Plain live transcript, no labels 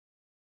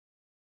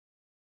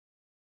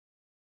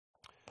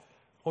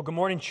Well, good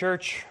morning,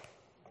 church.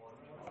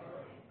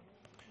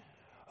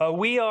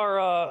 We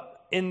are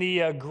in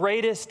the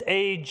greatest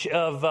age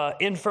of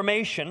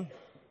information.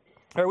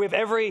 We have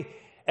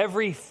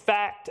every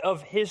fact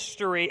of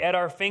history at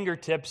our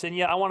fingertips, and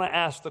yet I want to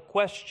ask the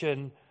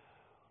question,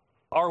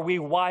 are we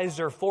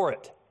wiser for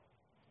it?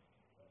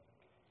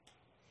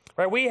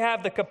 Right? We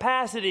have the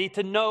capacity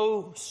to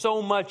know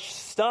so much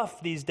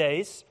stuff these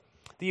days,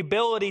 the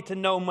ability to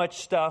know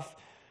much stuff,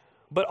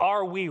 but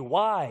are we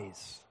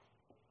wise?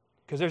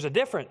 Because there's a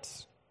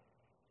difference.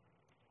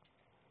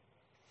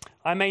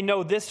 I may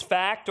know this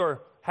fact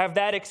or have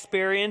that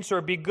experience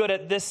or be good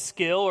at this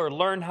skill or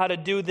learn how to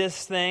do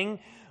this thing,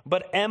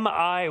 but am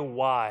I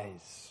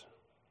wise?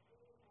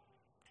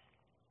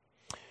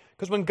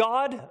 Because when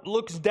God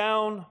looks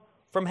down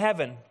from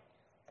heaven and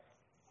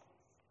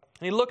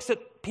He looks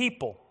at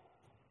people,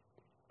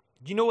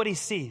 do you know what He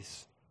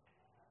sees?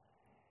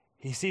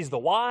 He sees the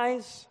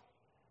wise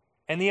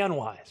and the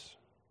unwise.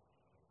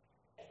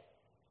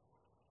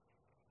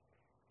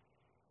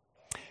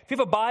 If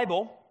you have a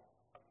Bible,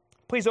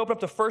 please open up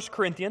to 1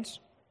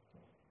 Corinthians.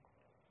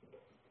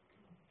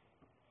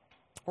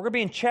 We're going to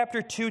be in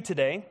chapter 2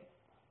 today,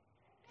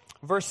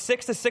 verse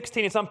 6 to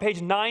 16. It's on page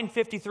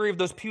 953 of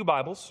those pew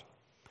Bibles.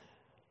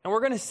 And we're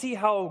going to see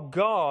how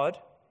God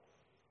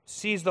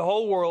sees the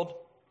whole world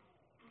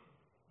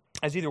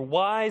as either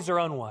wise or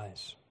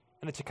unwise.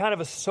 And it's a kind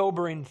of a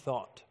sobering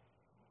thought.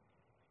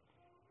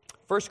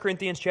 1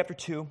 Corinthians chapter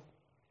 2,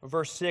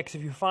 verse 6.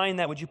 If you find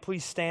that, would you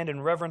please stand in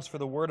reverence for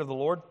the word of the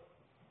Lord?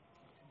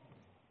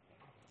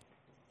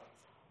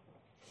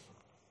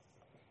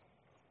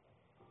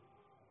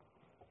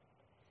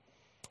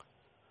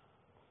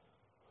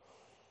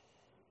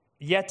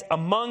 Yet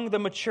among the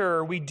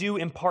mature we do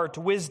impart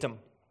wisdom.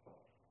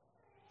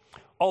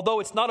 Although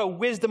it's not a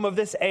wisdom of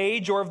this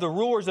age or of the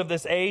rulers of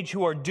this age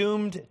who are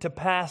doomed to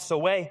pass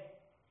away.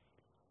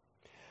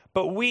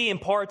 But we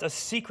impart a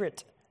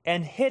secret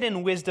and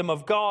hidden wisdom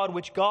of God,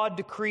 which God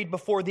decreed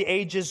before the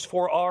ages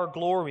for our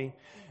glory.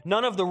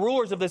 None of the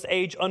rulers of this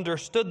age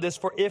understood this,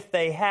 for if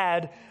they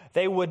had,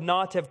 they would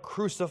not have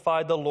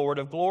crucified the Lord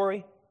of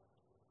glory.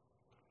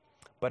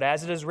 But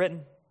as it is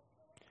written,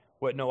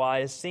 what no eye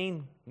has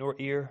seen, nor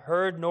ear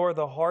heard, nor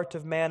the heart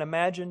of man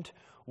imagined,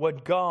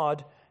 what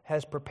God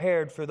has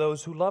prepared for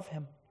those who love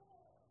Him.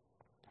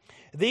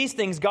 These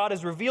things God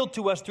has revealed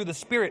to us through the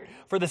Spirit,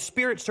 for the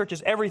Spirit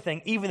searches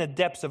everything, even the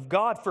depths of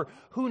God. For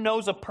who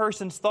knows a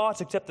person's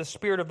thoughts except the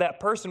spirit of that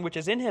person which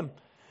is in him?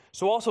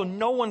 So also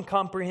no one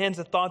comprehends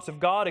the thoughts of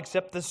God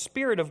except the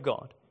Spirit of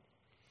God.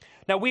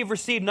 Now we've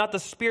received not the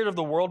spirit of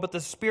the world, but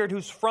the Spirit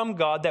who's from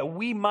God, that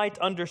we might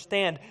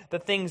understand the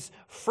things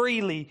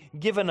freely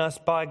given us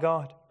by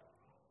God.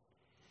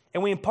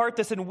 And we impart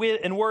this in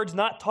words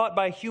not taught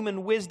by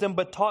human wisdom,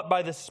 but taught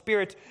by the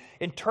Spirit,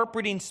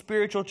 interpreting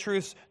spiritual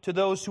truths to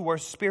those who are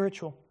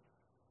spiritual.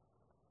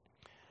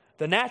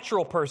 The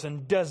natural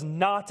person does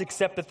not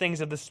accept the things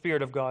of the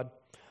Spirit of God,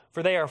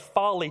 for they are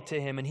folly to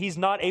him, and he's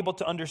not able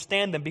to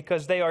understand them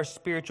because they are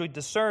spiritually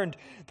discerned.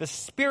 The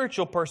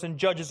spiritual person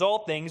judges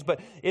all things,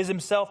 but is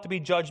himself to be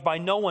judged by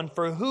no one.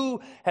 For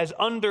who has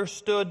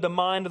understood the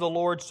mind of the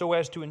Lord so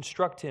as to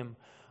instruct him?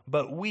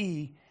 But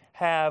we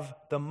have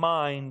the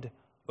mind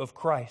of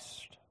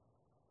Christ.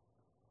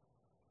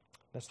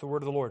 That's the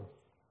word of the Lord.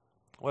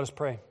 Let us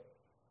pray.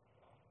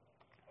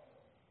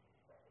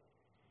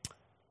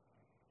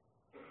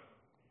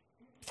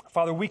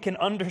 Father, we can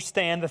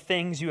understand the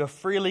things you have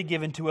freely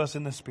given to us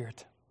in the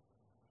Spirit.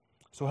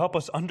 So help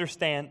us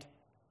understand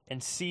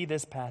and see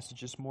this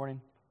passage this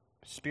morning.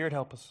 Spirit,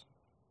 help us.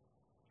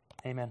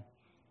 Amen.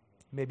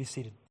 You may be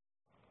seated.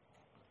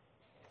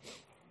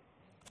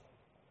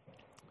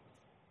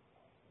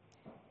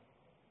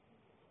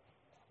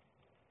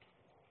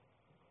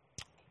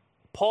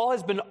 Paul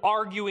has been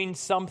arguing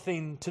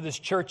something to this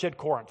church at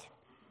Corinth.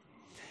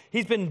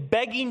 He's been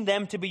begging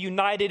them to be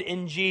united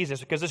in Jesus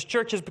because this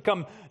church has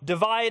become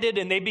divided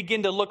and they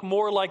begin to look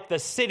more like the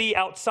city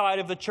outside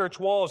of the church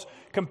walls,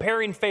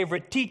 comparing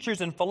favorite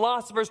teachers and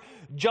philosophers,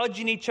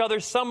 judging each other.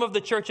 Some of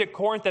the church at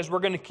Corinth, as we're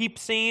going to keep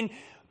seeing,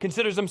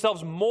 considers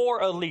themselves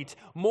more elite,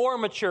 more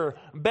mature,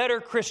 better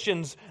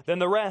Christians than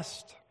the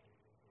rest.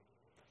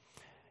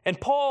 And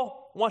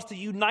Paul wants to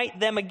unite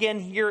them again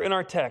here in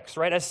our text,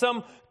 right? As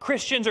some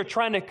Christians are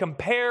trying to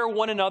compare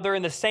one another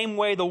in the same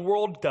way the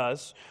world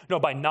does,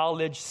 by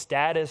knowledge,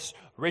 status,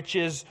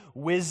 riches,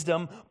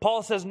 wisdom.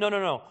 Paul says,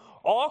 no.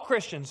 All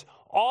Christians,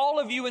 all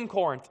of you in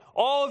Corinth,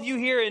 all of you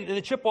here in the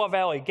Chippewa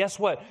Valley, guess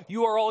what?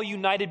 You are all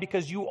united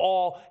because you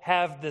all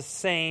have the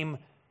same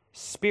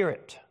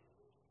Spirit.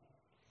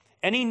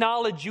 Any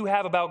knowledge you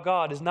have about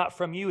God is not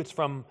from you, it's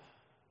from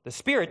the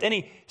Spirit.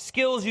 Any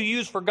skills you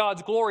use for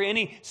God's glory,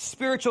 any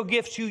spiritual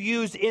gifts you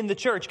use in the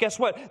church, guess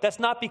what? That's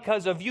not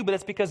because of you, but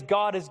it's because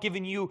God has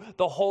given you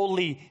the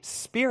Holy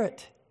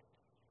Spirit.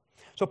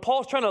 So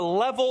Paul's trying to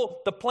level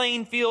the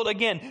playing field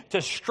again,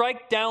 to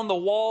strike down the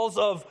walls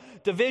of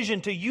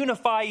division, to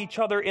unify each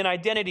other in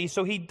identity.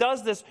 So he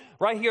does this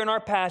right here in our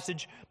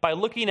passage by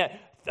looking at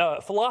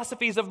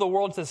philosophies of the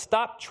world, to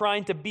stop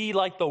trying to be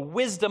like the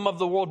wisdom of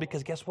the world,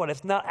 because guess what?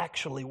 It's not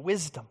actually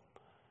wisdom.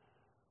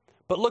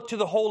 But look to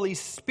the Holy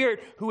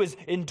Spirit who is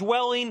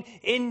indwelling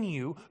in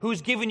you,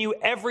 who's given you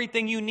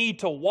everything you need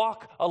to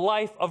walk a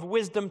life of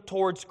wisdom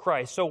towards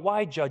Christ. So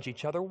why judge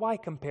each other? Why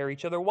compare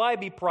each other? Why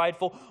be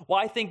prideful?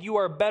 Why think you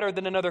are better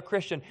than another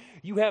Christian?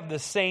 You have the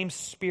same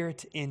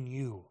Spirit in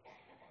you.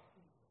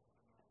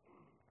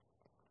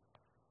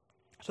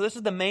 So this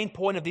is the main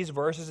point of these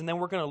verses, and then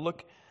we're going to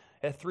look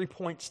at 3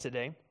 points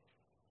today.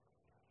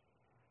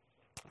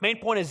 Main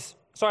point is,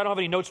 sorry I don't have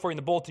any notes for you in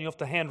the bulletin. You'll have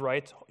to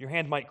handwrite. Your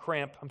hand might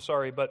cramp. I'm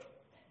sorry, but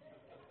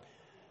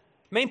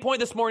main point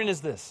this morning is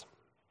this.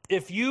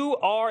 If you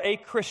are a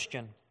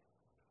Christian,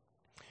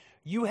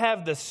 you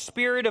have the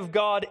Spirit of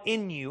God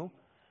in you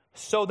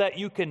so that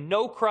you can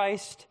know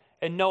Christ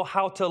and know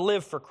how to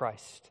live for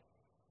Christ.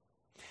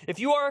 If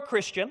you are a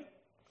Christian,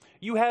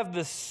 you have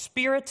the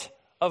Spirit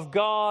of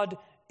God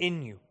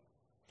in you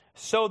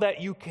so that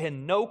you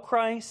can know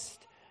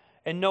Christ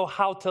and know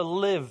how to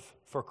live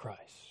for Christ.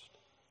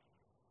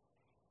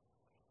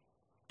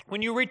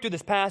 When you read through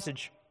this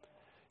passage,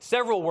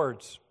 several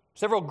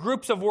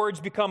groups of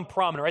words become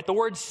prominent, right? The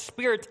word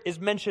Spirit is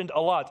mentioned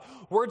a lot.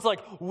 Words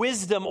like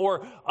wisdom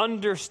or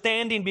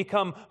understanding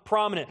become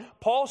prominent.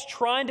 Paul's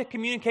trying to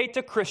communicate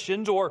to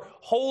Christians or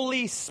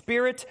Holy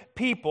Spirit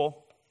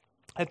people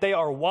that they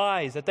are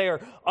wise, that they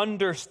are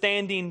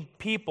understanding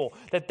people,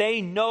 that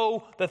they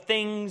know the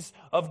things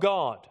of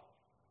God.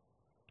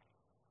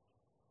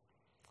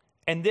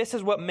 And this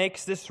is what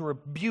makes this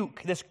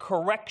rebuke, this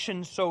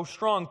correction so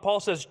strong. Paul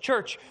says,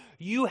 church,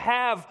 you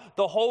have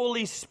the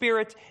Holy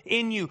Spirit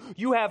in you.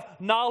 You have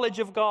knowledge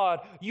of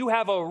God. You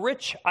have a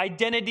rich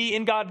identity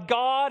in God.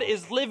 God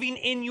is living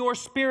in your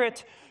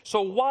spirit.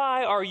 So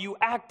why are you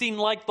acting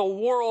like the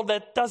world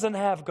that doesn't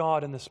have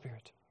God in the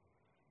Spirit?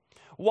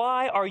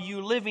 Why are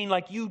you living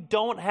like you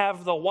don't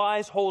have the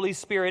wise Holy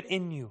Spirit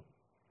in you?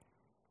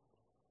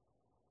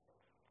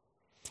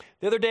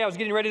 The other day I was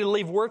getting ready to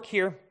leave work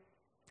here.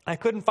 I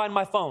couldn't find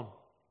my phone.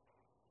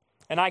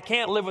 And I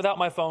can't live without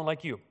my phone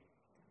like you.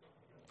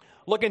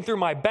 Looking through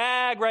my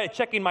bag, right?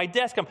 Checking my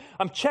desk.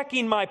 I'm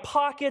checking my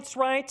pockets,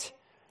 right?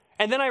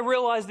 And then I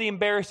realized the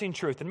embarrassing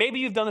truth. And maybe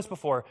you've done this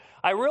before.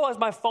 I realized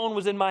my phone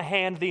was in my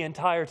hand the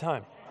entire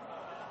time.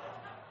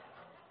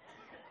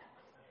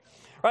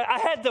 Right? I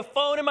had the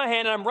phone in my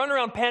hand and I'm running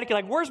around panicking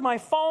like, where's my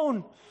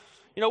phone?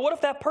 You know, what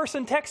if that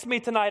person texts me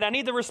tonight? I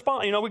need to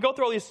respond. You know, we go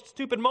through all these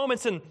stupid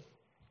moments and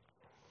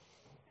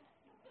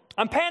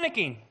I'm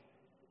panicking.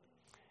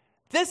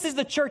 This is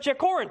the church at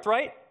Corinth,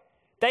 right?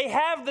 They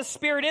have the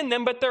Spirit in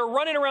them, but they're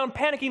running around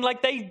panicking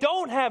like they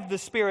don't have the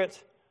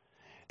Spirit.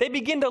 They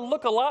begin to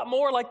look a lot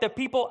more like the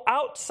people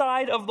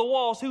outside of the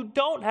walls who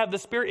don't have the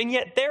Spirit, and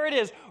yet there it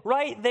is,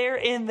 right there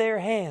in their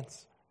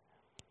hands.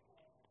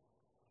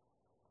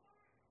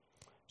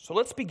 So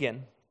let's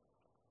begin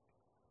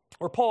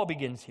where Paul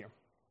begins here.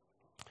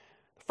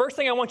 The first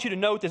thing I want you to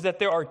note is that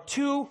there are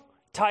two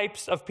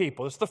types of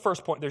people. This is the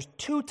first point. There's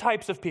two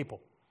types of people.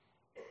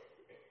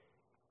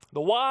 The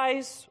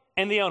wise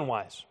and the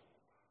unwise.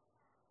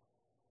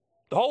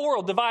 The whole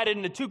world divided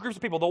into two groups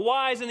of people, the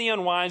wise and the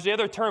unwise. The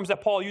other terms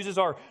that Paul uses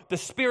are the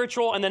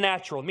spiritual and the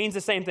natural. It means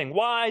the same thing,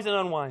 wise and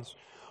unwise.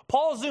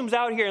 Paul zooms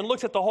out here and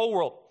looks at the whole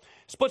world.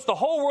 Splits the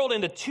whole world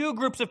into two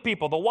groups of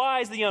people, the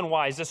wise, the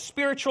unwise, the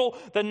spiritual,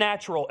 the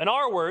natural. In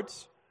our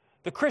words,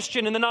 the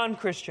Christian and the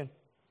non-Christian.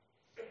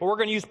 But we're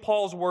going to use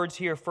Paul's words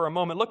here for a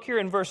moment. Look here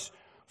in verse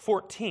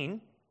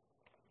 14.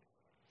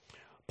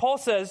 Paul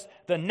says,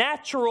 the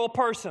natural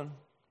person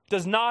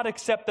does not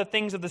accept the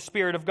things of the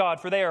Spirit of God,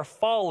 for they are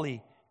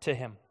folly to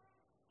him.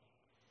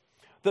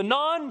 The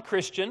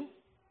non-Christian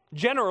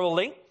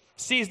generally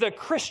sees the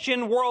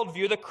Christian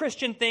worldview, the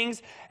Christian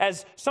things,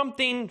 as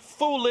something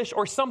foolish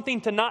or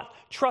something to not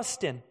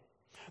trust in.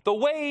 The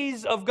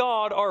ways of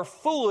God are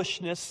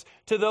foolishness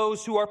to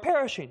those who are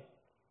perishing.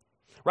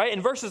 Right?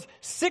 In verses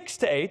 6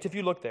 to 8, if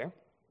you look there,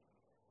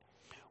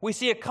 we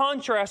see a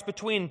contrast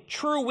between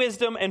true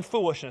wisdom and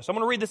foolishness. I'm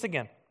going to read this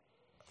again.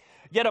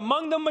 Yet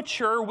among the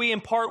mature we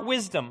impart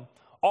wisdom,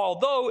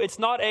 although it's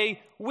not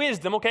a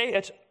wisdom, okay?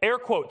 It's air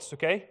quotes,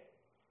 okay?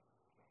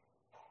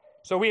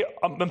 So we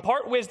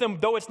impart wisdom,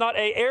 though it's not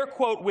a air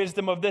quote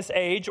wisdom of this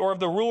age or of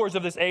the rulers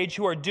of this age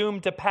who are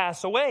doomed to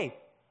pass away.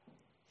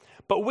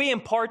 But we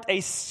impart a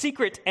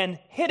secret and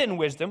hidden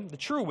wisdom, the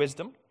true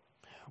wisdom,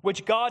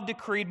 which God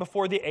decreed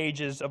before the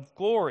ages of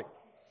glory.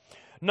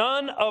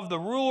 None of the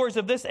rulers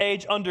of this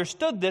age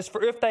understood this,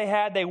 for if they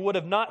had, they would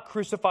have not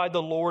crucified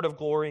the Lord of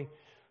glory,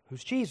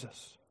 who's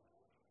Jesus.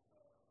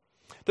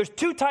 There's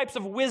two types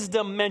of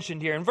wisdom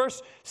mentioned here. In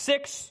verse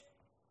 6,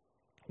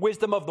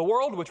 wisdom of the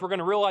world, which we're going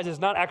to realize is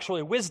not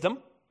actually wisdom,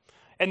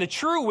 and the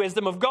true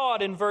wisdom of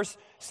God in verse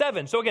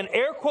 7. So again,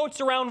 air quotes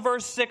around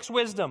verse 6,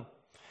 wisdom.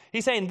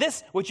 He's saying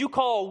this, what you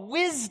call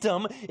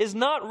wisdom, is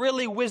not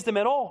really wisdom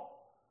at all.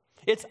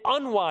 It's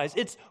unwise.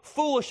 It's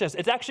foolishness.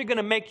 It's actually going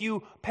to make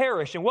you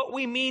perish. And what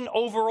we mean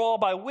overall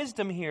by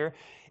wisdom here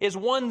is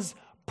one's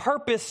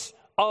purpose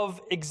of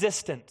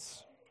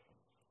existence.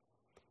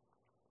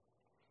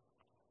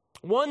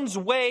 one's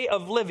way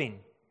of living.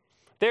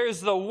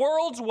 There's the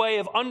world's way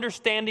of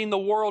understanding the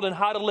world and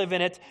how to live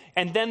in it,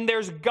 and then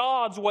there's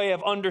God's way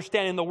of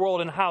understanding the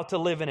world and how to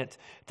live in it.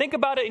 Think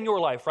about it in your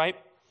life, right?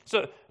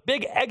 So,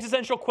 big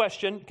existential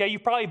question. Okay,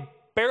 you've probably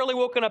barely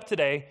woken up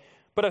today,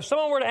 but if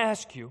someone were to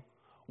ask you,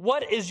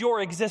 what is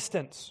your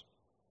existence?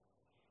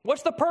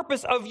 What's the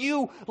purpose of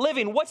you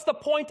living? What's the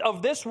point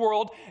of this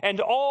world and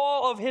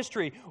all of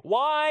history?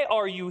 Why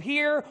are you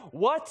here?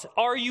 What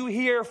are you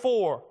here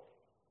for?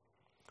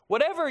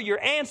 Whatever your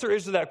answer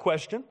is to that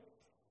question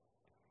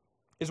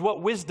is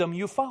what wisdom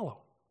you follow.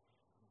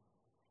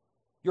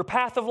 Your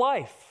path of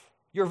life,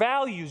 your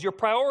values, your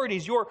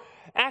priorities, your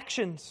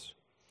actions.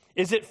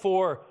 Is it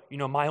for,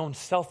 my own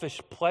selfish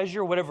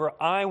pleasure, whatever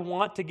I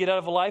want to get out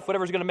of life,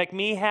 whatever's going to make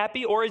me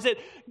happy? Or is it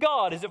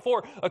God? Is it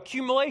for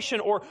accumulation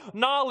or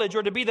knowledge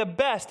or to be the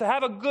best, to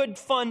have a good,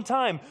 fun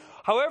time?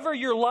 However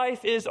your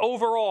life is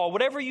overall,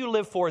 whatever you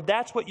live for,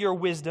 that's what your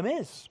wisdom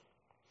is.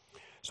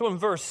 So in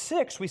verse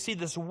 6, we see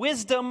this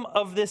wisdom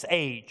of this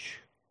age.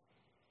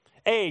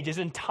 Age is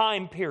in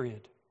time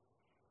period.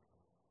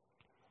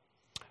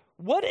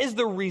 What is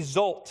the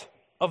result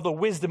of the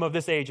wisdom of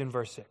this age in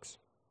verse 6?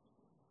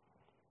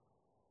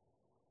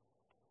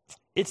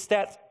 It's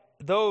that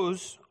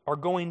those are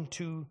going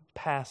to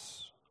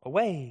pass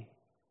away.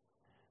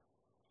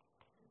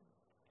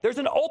 There's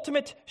an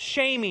ultimate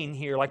shaming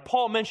here, like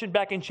Paul mentioned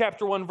back in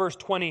chapter 1, verse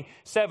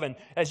 27.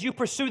 As you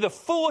pursue the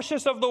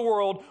foolishness of the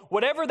world,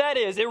 whatever that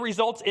is, it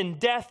results in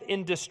death,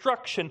 in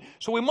destruction.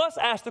 So we must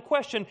ask the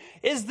question,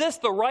 is this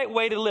the right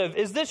way to live?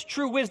 Is this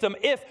true wisdom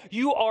if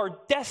you are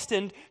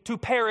destined to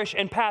perish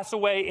and pass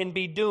away and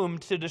be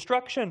doomed to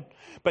destruction?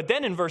 But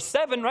then in verse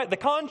 7, right, the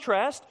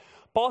contrast,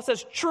 Paul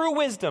says true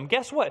wisdom.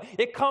 Guess what?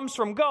 It comes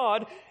from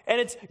God,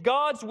 and it's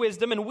God's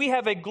wisdom, and we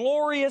have a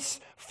glorious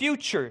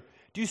future.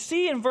 Do you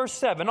see in verse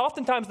 7,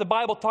 oftentimes the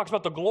Bible talks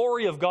about the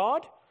glory of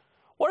God.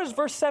 What does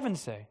verse 7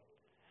 say?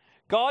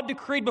 God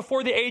decreed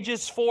before the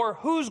ages for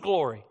whose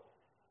glory?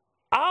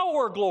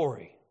 Our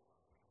glory.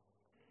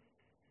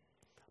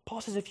 Paul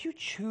says if you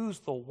choose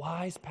the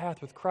wise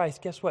path with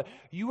Christ, guess what?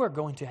 You are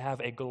going to have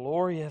a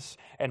glorious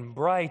and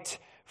bright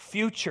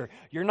future.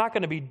 You're not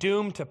going to be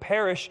doomed to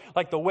perish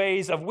like the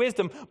ways of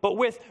wisdom, but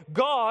with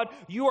God,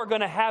 you are going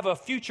to have a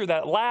future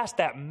that lasts,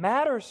 that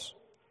matters.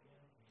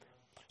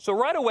 So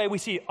right away, we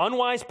see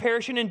unwise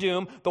perishing in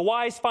doom, the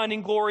wise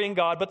finding glory in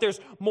God, but there's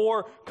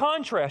more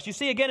contrast. You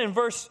see again in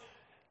verse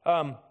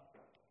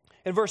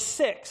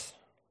 6,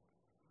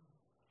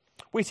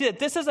 we see that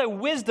this is a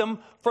wisdom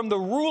from the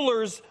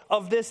rulers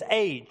of this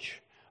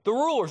age. The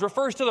rulers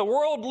refers to the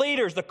world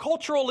leaders, the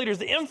cultural leaders,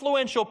 the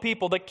influential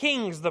people, the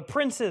kings, the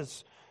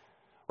princes.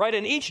 Right?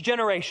 In each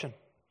generation,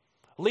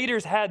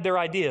 leaders had their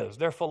ideas,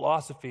 their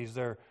philosophies,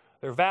 their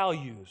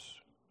values.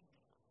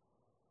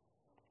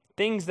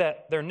 Things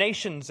that their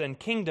nations and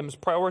kingdoms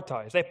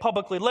prioritized. They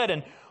publicly led.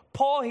 And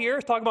Paul here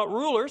is talking about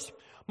rulers,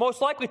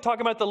 most likely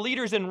talking about the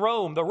leaders in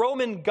Rome, the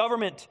Roman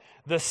government,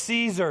 the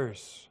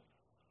Caesars.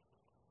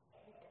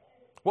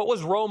 What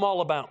was Rome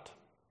all about?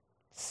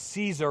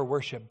 Caesar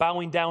worship,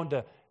 bowing down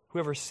to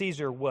whoever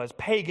Caesar was,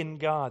 pagan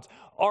gods,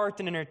 art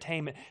and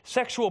entertainment,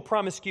 sexual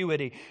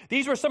promiscuity.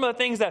 These were some of the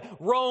things that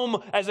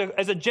Rome as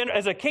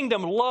a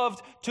kingdom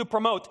loved to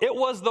promote. It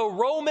was the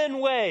Roman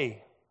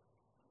way.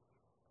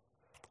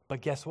 But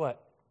guess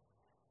what?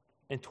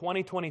 In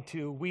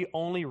 2022, we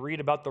only read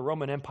about the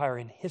Roman Empire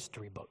in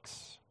history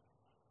books.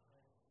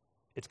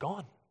 It's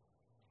gone.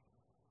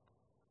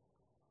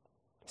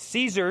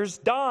 Caesars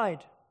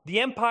died. The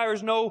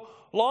empire's no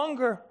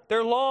longer.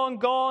 They're long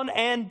gone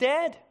and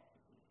dead.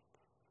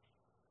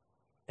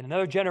 In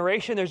another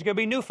generation, there's going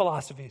to be new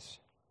philosophies,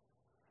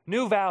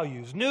 new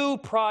values, new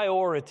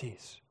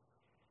priorities.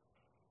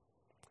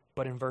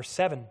 But in verse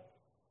 7,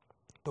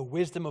 the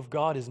wisdom of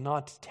God is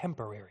not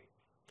temporary.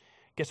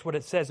 Guess what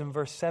it says in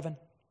verse 7?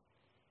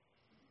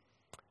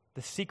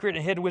 The secret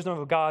and hidden wisdom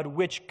of God,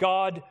 which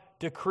God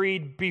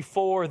decreed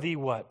before the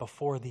what?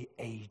 Before the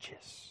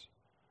ages.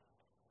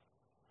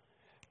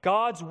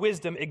 God's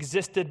wisdom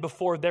existed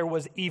before there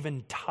was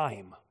even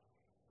time.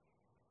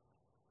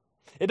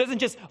 It doesn't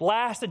just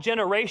last a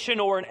generation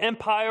or an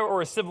empire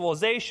or a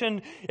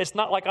civilization. It's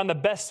not like on the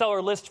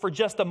bestseller list for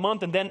just a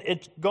month and then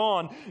it's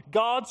gone.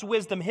 God's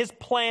wisdom, His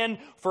plan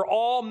for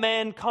all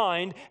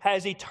mankind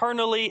has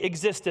eternally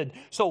existed.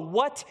 So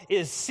what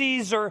is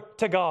Caesar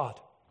to God?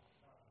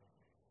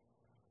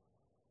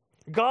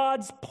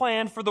 God's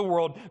plan for the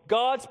world,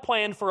 God's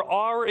plan for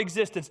our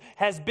existence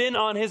has been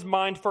on His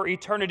mind for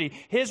eternity.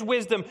 His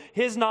wisdom,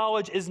 His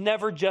knowledge is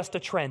never just a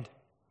trend.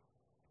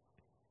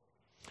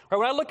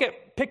 When I look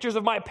at pictures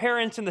of my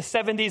parents in the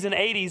 70s and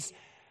 80s,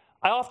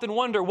 I often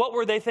wonder, what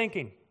were they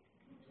thinking?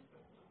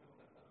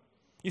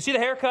 You see the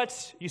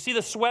haircuts, you see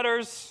the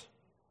sweaters,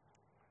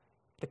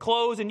 the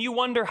clothes, and you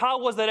wonder, how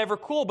was that ever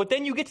cool? But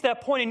then you get to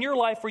that point in your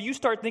life where you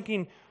start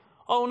thinking,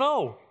 oh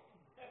no.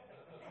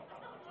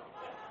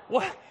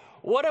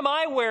 What am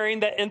I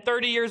wearing that in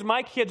 30 years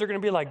my kids are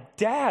going to be like,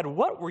 Dad,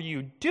 what were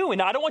you doing?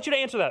 Now, I don't want you to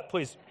answer that,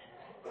 please.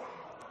 All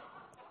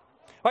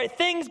right,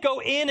 things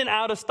go in and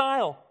out of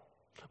style.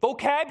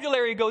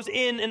 Vocabulary goes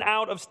in and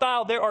out of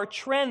style. There are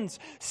trends.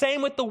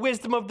 Same with the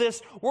wisdom of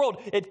this world.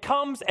 It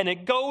comes and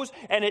it goes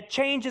and it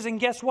changes. And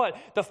guess what?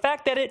 The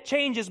fact that it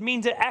changes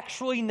means it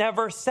actually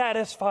never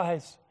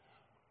satisfies.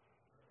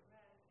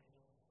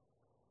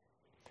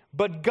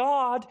 But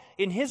God,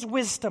 in His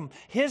wisdom,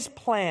 His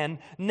plan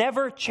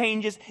never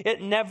changes. It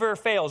never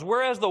fails.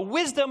 Whereas the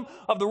wisdom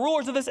of the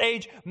rulers of this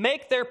age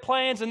make their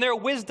plans and their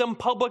wisdom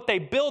public, they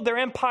build their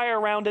empire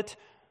around it.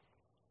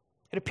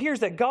 It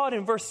appears that God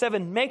in verse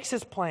 7 makes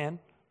His plan,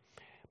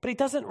 but He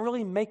doesn't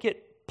really make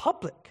it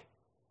public.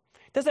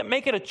 He doesn't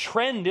make it a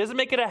trend. He doesn't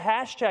make it a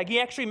hashtag.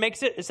 He actually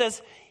makes it, it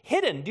says,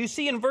 hidden. Do you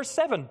see in verse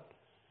 7?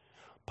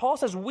 Paul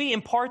says, we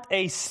impart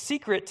a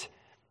secret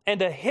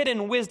and a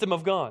hidden wisdom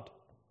of God.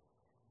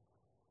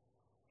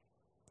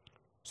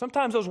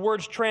 Sometimes those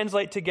words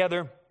translate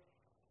together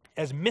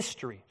as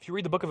mystery. If you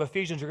read the book of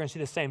Ephesians, you're going to see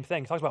the same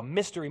thing. It talks about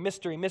mystery,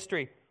 mystery,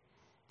 mystery.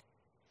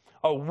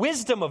 A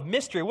wisdom of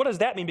mystery. What does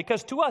that mean?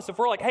 Because to us, if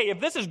we're like, hey, if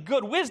this is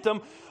good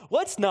wisdom,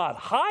 let's not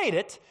hide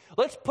it.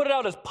 Let's put it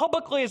out as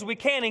publicly as we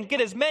can and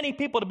get as many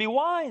people to be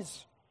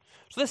wise.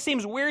 So this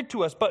seems weird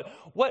to us, but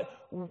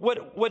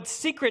what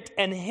secret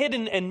and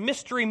hidden and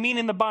mystery mean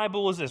in the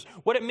Bible is this.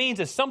 What it means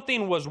is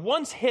something was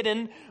once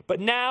hidden, but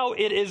now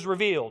it is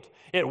revealed.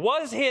 It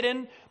was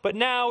hidden, but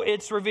now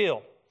it's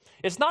revealed.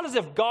 It's not as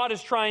if God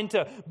is trying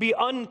to be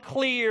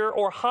unclear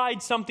or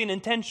hide something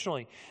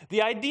intentionally.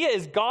 The idea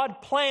is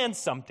God planned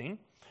something,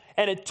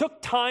 and it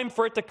took time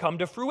for it to come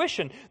to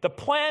fruition. The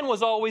plan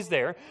was always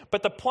there,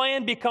 but the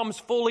plan becomes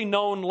fully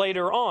known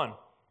later on.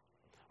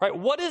 Right?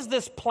 What is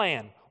this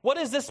plan? What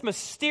is this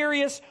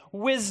mysterious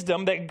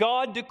wisdom that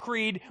God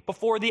decreed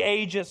before the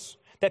ages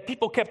that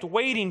people kept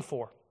waiting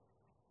for?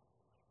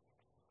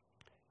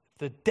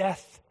 The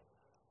death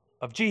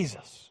of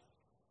Jesus.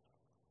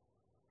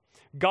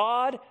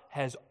 God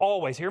has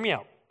always, hear me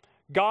out,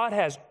 God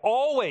has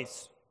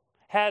always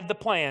had the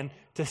plan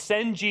to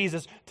send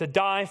Jesus to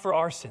die for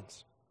our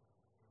sins.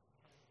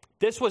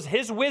 This was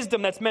His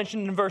wisdom that's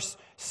mentioned in verse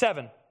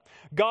 7.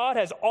 God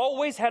has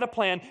always had a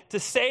plan to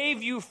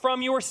save you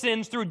from your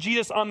sins through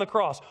Jesus on the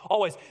cross.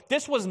 Always.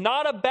 This was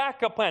not a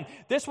backup plan.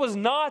 This was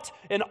not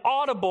an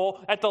audible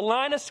at the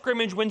line of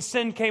scrimmage when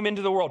sin came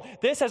into the world.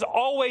 This has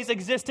always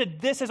existed.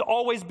 This has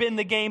always been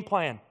the game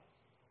plan.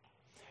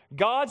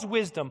 God's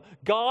wisdom,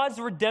 God's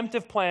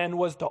redemptive plan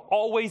was to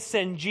always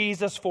send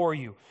Jesus for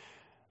you.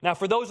 Now,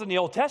 for those in the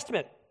Old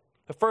Testament,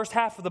 the first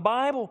half of the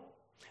Bible,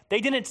 they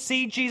didn't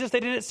see Jesus. They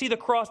didn't see the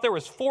cross. There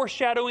was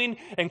foreshadowing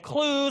and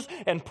clues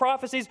and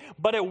prophecies.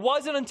 But it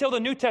wasn't until the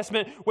New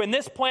Testament when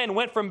this plan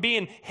went from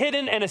being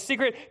hidden and a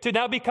secret to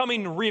now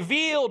becoming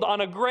revealed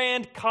on a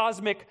grand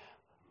cosmic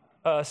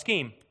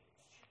scheme.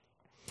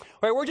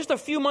 All right, we're just a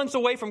few months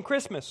away from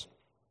Christmas.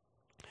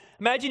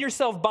 Imagine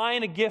yourself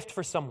buying a gift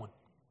for someone.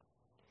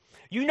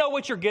 You know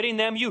what you're getting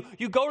them. You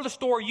go to the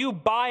store, you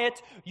buy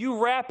it,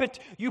 you wrap it,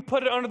 you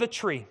put it under the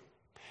tree.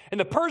 And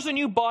the person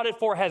you bought it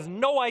for has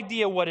no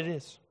idea what it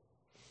is.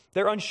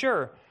 They're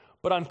unsure.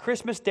 But on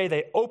Christmas Day,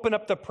 they open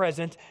up the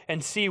present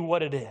and see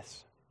what it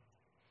is.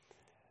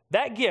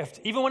 That gift,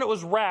 even when it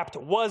was wrapped,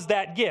 was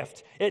that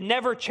gift. It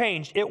never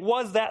changed. It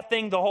was that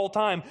thing the whole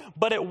time,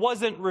 but it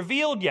wasn't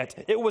revealed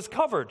yet. It was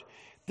covered.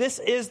 This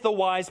is the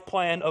wise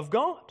plan of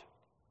God.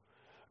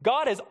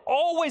 God has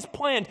always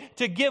planned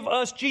to give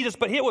us Jesus,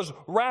 but it was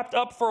wrapped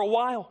up for a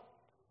while.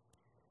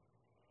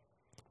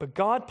 But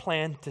God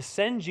planned to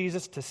send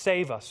Jesus to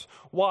save us.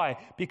 Why?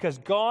 Because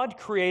God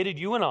created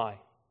you and I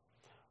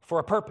for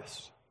a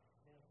purpose.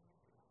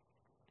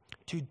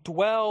 To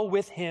dwell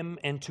with Him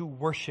and to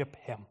worship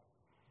Him.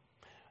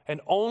 And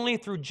only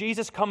through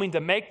Jesus coming to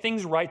make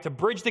things right, to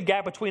bridge the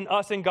gap between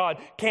us and God,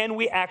 can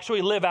we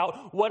actually live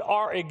out what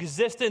our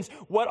existence,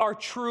 what our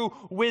true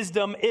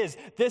wisdom is.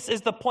 This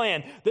is the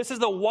plan. This is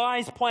the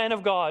wise plan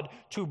of God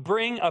to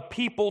bring a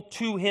people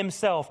to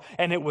Himself.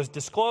 And it was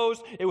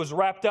disclosed, it was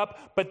wrapped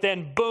up, but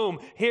then boom,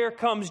 here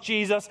comes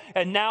Jesus,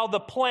 and now the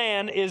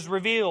plan is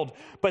revealed.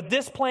 But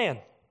this plan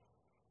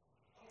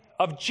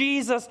of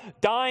Jesus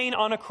dying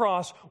on a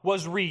cross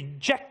was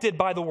rejected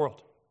by the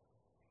world.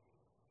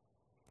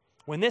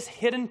 When this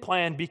hidden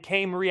plan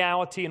became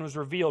reality and was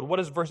revealed, what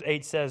does verse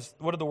 8 says?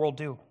 What did the world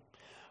do?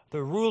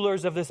 The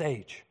rulers of this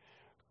age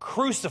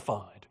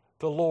crucified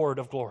the Lord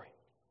of glory.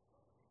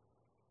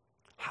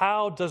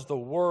 How does the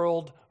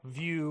world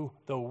view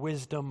the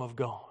wisdom of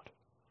God?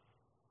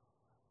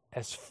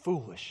 As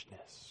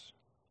foolishness.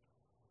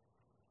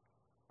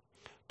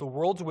 The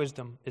world's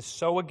wisdom is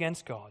so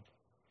against God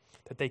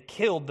that they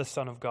killed the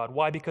Son of God.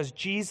 Why? Because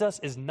Jesus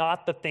is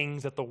not the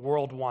things that the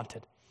world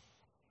wanted.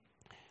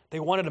 They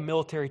wanted a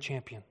military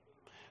champion.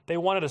 They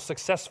wanted a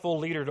successful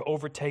leader to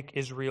overtake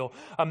Israel,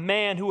 a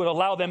man who would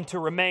allow them to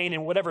remain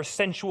in whatever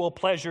sensual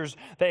pleasures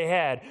they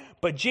had.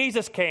 But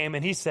Jesus came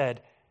and He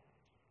said,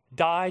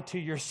 die to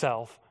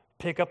yourself,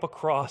 pick up a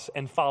cross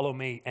and follow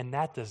me. And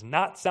that does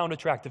not sound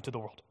attractive to the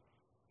world.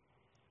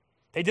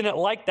 They didn't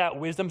like that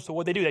wisdom, so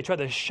what did they do? They tried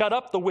to shut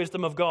up the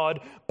wisdom of God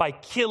by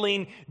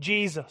killing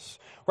Jesus.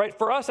 Right?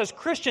 For us as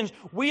Christians,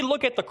 we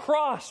look at the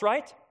cross,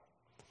 right,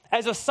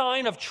 as a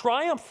sign of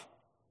triumph.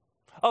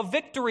 of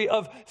victory,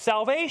 of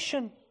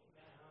salvation.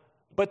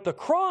 But the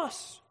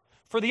cross,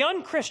 for the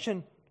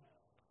unchristian,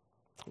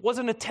 was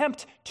an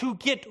attempt to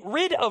get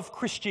rid of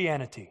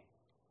Christianity.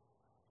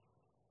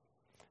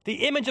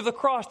 The image of the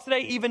cross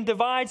today even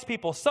divides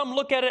people. Some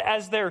look at it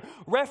as their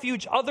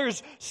refuge.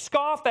 Others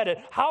scoff at it.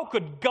 How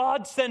could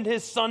God send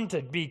his son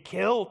to be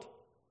killed?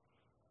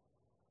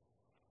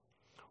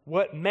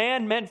 What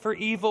man meant for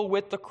evil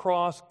with the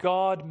cross,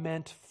 God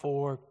meant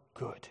for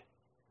good.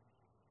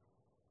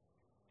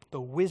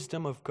 The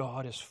wisdom of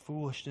God is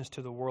foolishness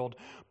to the world.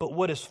 But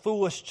what is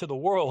foolish to the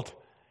world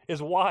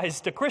is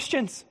wise to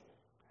Christians.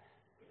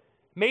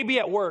 Maybe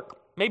at work,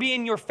 maybe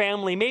in your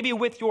family, maybe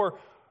with your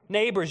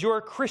neighbors,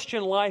 your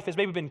Christian life has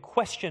maybe been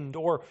questioned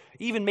or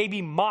even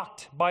maybe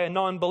mocked by a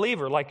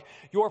non-believer. Like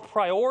your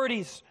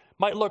priorities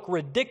might look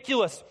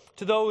ridiculous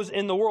to those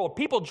in the world.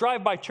 People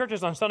drive by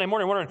churches on Sunday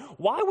morning wondering,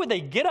 why would they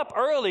get up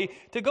early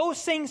to go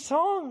sing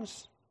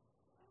songs?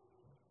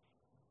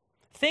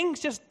 Things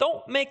just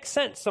don't make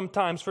sense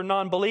sometimes for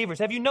non-believers.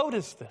 Have you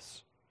noticed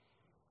this?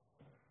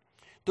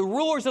 The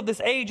rulers of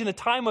this age in the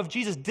time of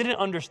Jesus didn't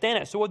understand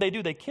it. So what did they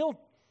do? They killed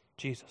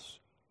Jesus.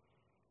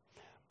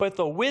 But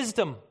the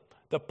wisdom,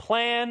 the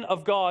plan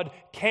of God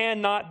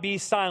cannot be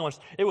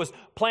silenced. It was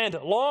planned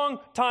a long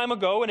time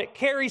ago, and it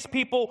carries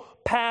people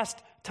past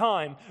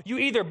time. You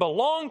either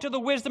belong to the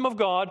wisdom of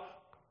God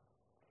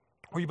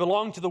or you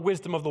belong to the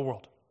wisdom of the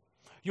world.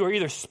 You are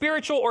either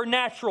spiritual or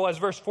natural, as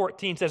verse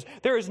 14 says.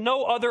 There is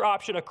no other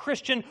option, a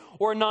Christian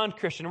or a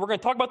non-Christian. We're going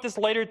to talk about this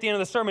later at the end of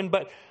the sermon,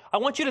 but I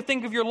want you to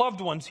think of your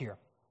loved ones here.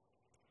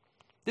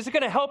 This is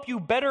going to help you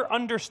better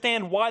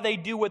understand why they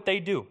do what they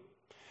do.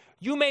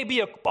 You may be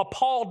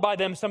appalled by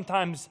them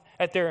sometimes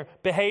at their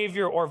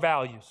behavior or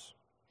values.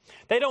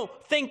 They don't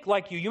think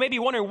like you. You may be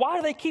wondering, why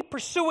do they keep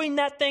pursuing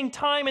that thing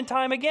time and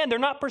time again? They're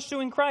not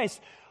pursuing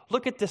Christ.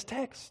 Look at this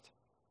text.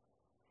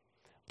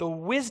 The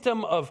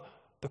wisdom of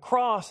the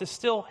cross is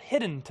still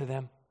hidden to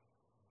them.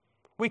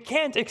 We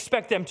can't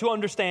expect them to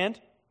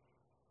understand.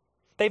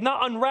 They've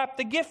not unwrapped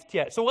the gift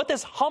yet. So let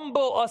this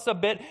humble us a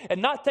bit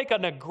and not take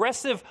an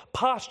aggressive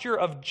posture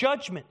of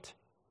judgment.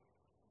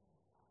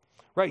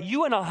 Right?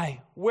 You and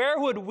I, where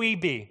would we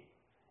be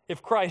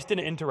if Christ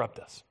didn't interrupt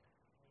us?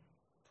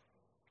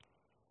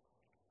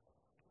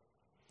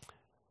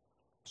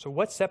 So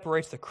what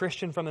separates the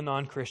Christian from the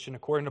non-Christian,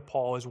 according to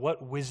Paul, is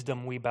what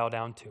wisdom we bow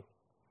down to.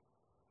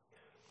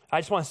 I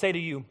just want to say to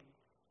you,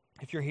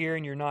 if you're here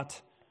and you're not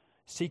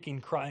seeking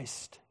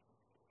Christ,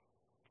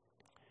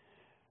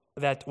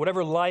 that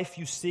whatever life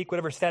you seek,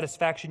 whatever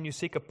satisfaction you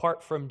seek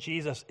apart from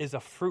Jesus is a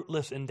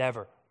fruitless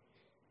endeavor.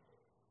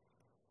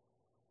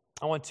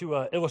 I want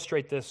to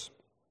illustrate this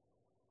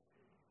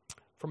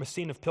from a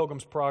scene of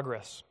Pilgrim's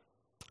Progress,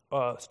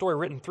 a story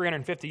written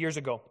 350 years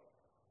ago.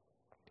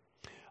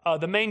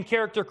 The main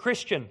character,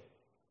 Christian,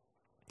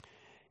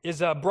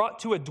 is brought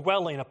to a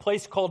dwelling, a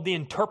place called the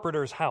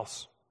Interpreter's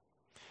House.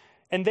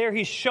 And there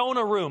he's shown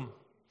a room.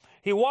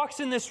 He walks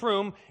in this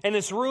room, and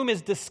this room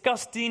is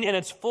disgusting, and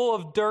it's full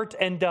of dirt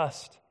and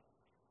dust.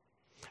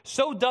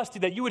 So dusty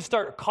that you would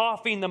start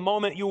coughing the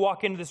moment you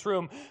walk into this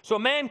room. So a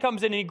man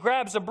comes in, and he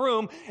grabs a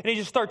broom, and he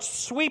just starts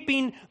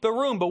sweeping the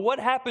room. But what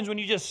happens when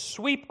you just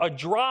sweep a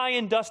dry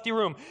and dusty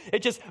room?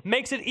 It just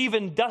makes it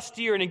even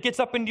dustier, and it gets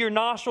up into your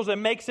nostrils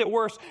and makes it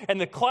worse.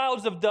 And the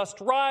clouds of dust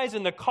rise,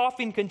 and the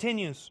coughing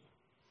continues.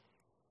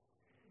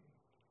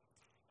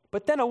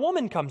 But then a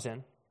woman comes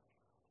in.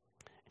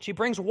 She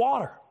brings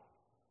water.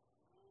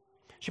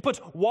 She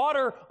puts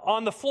water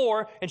on the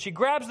floor, and she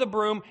grabs the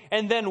broom,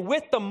 and then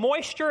with the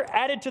moisture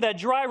added to that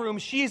dry room,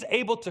 she's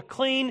able to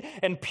clean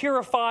and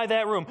purify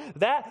that room.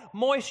 That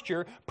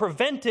moisture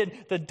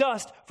prevented the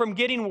dust from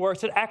getting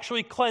worse. It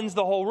actually cleansed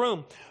the whole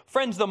room.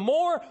 Friends, the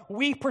more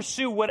we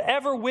pursue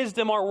whatever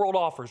wisdom our world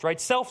offers,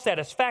 right?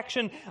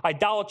 Self-satisfaction,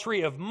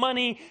 idolatry of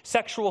money,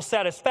 sexual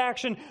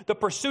satisfaction, the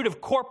pursuit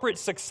of corporate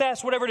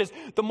success, whatever it is,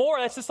 the more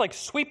that's just like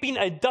sweeping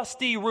a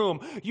dusty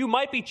room. You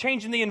might be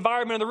changing the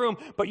environment of the room,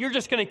 but you're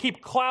just going to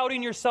keep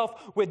clouding yourself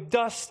with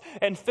dust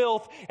and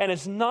filth, and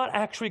it's not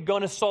actually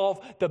going to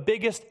solve the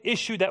biggest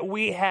issue that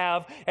we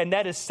have, and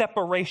that is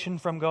separation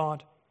from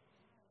God.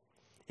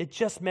 It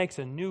just makes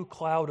a new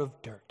cloud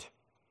of dirt.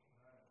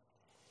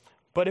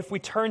 But if we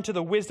turn to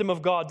the wisdom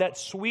of God, that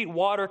sweet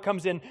water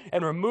comes in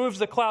and removes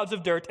the clouds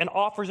of dirt and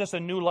offers us a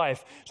new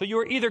life. So you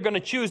are either going to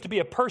choose to be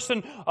a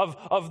person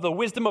of the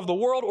wisdom of the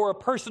world or a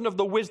person of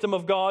the wisdom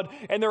of God.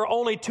 And there are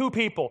only two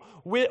people,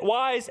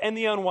 wise and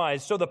the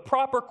unwise. So the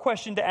proper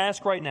question to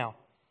ask right now,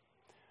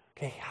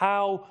 okay,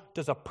 how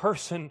does a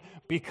person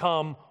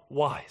become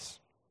wise?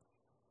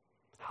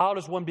 How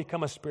does one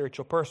become a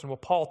spiritual person? Well,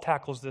 Paul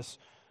tackles this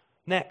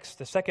next.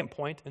 The second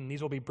point, and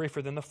these will be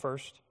briefer than the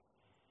first,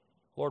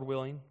 Lord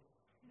willing.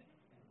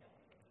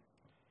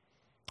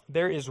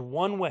 There is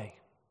one way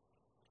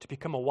to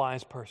become a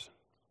wise person.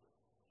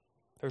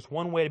 There's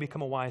one way to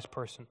become a wise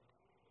person.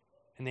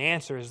 And the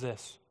answer is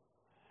this: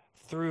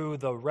 through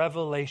the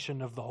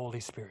revelation of the Holy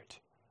Spirit.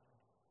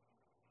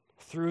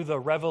 Through the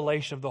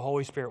revelation of the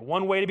Holy Spirit.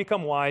 One way to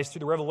become wise, through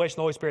the revelation of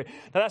the Holy Spirit.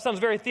 Now that sounds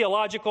very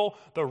theological.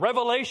 The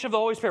revelation of the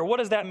Holy Spirit, what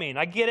does that mean?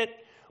 I get it.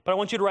 But I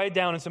want you to write it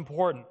down. It's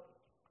important.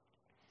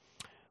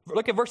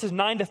 Look at verses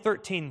 9 to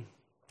 13, and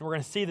we're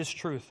going to see this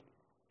truth.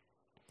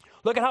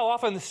 Look at how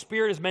often the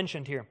Spirit is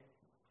mentioned here.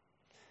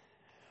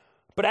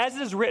 But as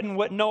it is written,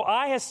 what no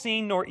eye has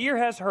seen, nor ear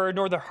has heard,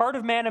 nor the heart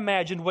of man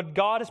imagined, what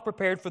God has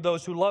prepared for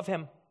those who love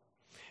him.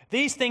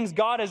 These things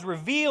God has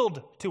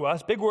revealed to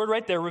us, big word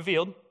right there,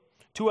 revealed,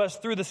 to us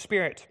through the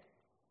Spirit.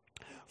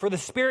 For the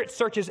Spirit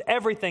searches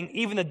everything,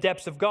 even the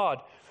depths of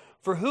God.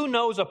 For who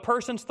knows a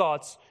person's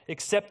thoughts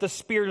except the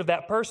spirit of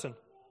that person,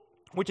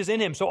 which is in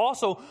him? So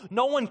also,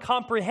 no one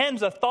comprehends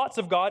the thoughts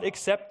of God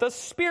except the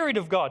Spirit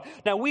of God.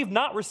 Now, we've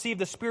not received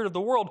the spirit of the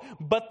world,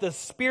 but the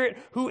Spirit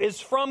who is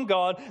from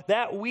God,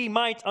 that we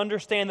might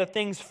understand the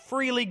things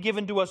freely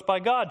given to us by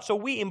God. So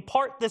we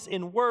impart this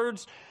in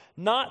words,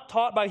 not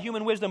taught by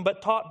human wisdom,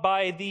 but taught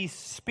by the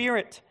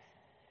Spirit,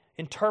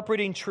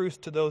 interpreting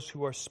truth to those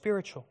who are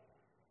spiritual.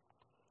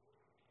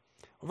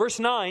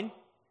 Verse 9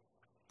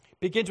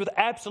 begins with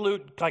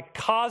absolute,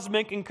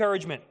 cosmic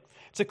encouragement.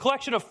 It's a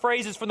collection of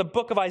phrases from the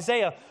book of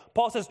Isaiah.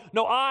 Paul says,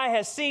 no eye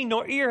has seen,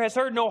 no ear has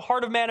heard, no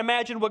heart of man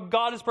imagined what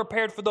God has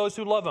prepared for those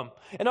who love him.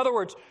 In other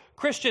words,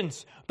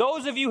 Christians,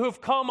 those of you who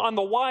have come on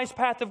the wise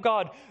path of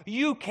God,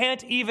 you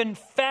can't even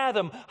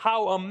fathom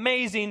how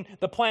amazing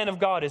the plan of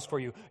God is for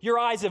you. Your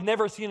eyes have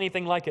never seen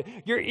anything like it.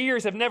 Your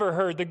ears have never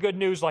heard the good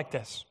news like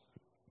this.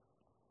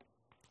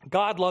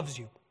 God loves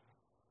you,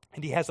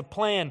 and he has a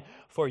plan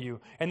for you.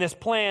 And this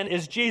plan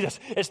is Jesus.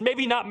 It's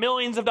maybe not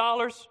millions of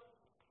dollars,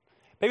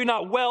 maybe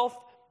not wealth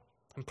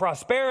and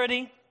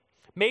prosperity.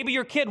 Maybe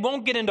your kid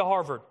won't get into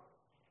Harvard.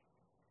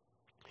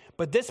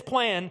 But this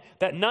plan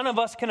that none of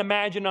us can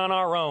imagine on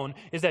our own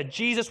is that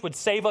Jesus would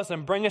save us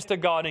and bring us to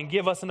God and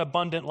give us an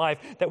abundant life,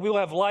 that we will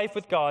have life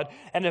with God.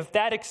 And if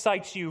that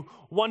excites you,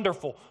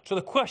 wonderful. So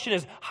the question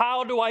is,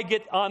 how do I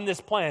get on this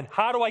plan?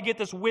 How do I get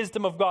this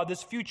wisdom of God,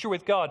 this future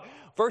with God?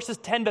 Verses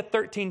 10 to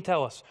 13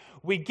 tell us,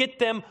 we get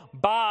them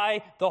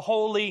by the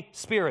Holy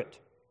Spirit.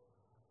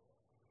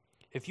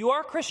 If you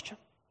are a Christian,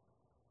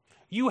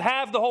 you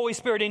have the Holy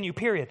Spirit in you,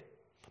 period.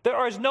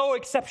 There is no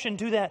exception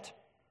to that.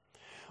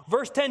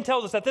 Verse 10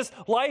 tells us that this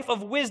life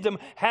of wisdom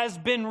has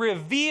been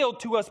revealed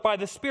to us by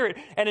the Spirit.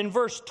 And in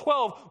verse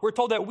 12, we're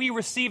told that we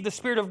receive the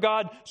Spirit of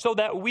God so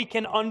that we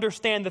can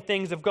understand the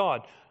things of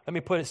God. Let me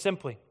put it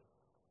simply.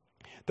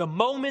 The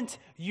moment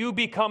you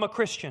become a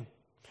Christian,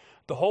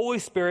 the Holy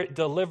Spirit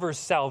delivers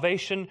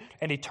salvation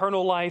and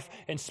eternal life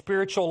and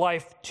spiritual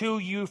life to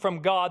you from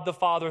God the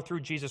Father through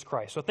Jesus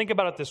Christ. So think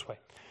about it this way.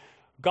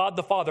 God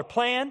the Father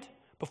planned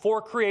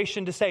before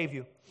creation to save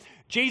you.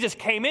 Jesus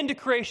came into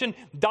creation,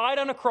 died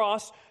on a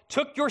cross,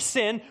 took your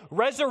sin,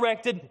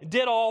 resurrected,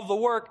 did all the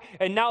work,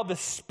 and now the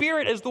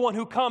Spirit is the one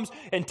who comes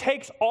and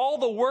takes all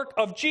the work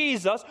of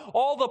Jesus,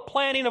 all the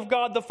planning of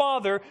God the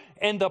Father,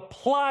 and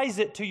applies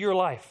it to your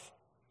life.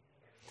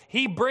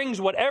 He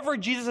brings whatever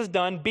Jesus has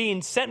done,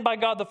 being sent by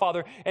God the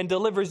Father, and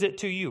delivers it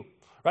to you.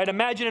 Right?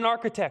 Imagine an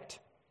architect.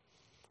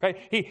 Right?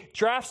 He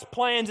drafts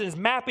plans and is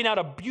mapping out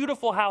a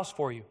beautiful house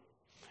for you.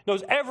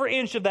 Knows every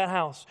inch of that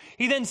house.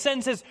 He then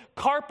sends his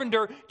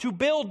carpenter to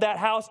build that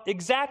house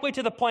exactly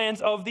to the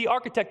plans of the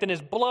architect, and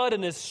his blood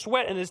and his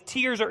sweat and his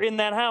tears are in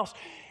that house.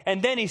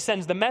 And then he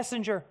sends the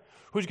messenger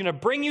who's going to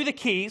bring you the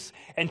keys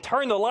and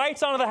turn the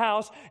lights on of the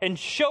house and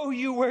show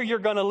you where you're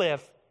going to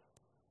live.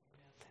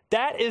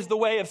 That is the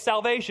way of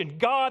salvation.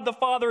 God the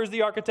Father is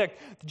the architect.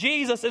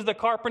 Jesus is the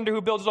carpenter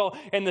who builds it all.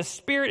 And the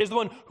Spirit is the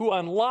one who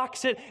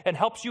unlocks it and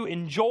helps you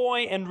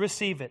enjoy and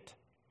receive it.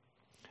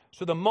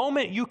 So the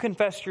moment you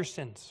confess your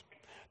sins,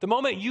 the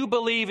moment you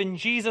believe in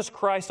Jesus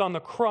Christ on the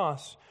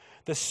cross,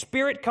 the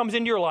Spirit comes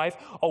into your life,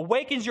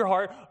 awakens your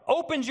heart,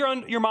 opens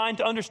your mind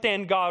to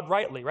understand God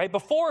rightly, right?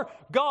 Before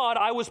God,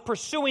 I was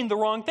pursuing the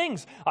wrong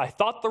things. I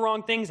thought the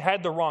wrong things,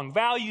 had the wrong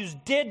values,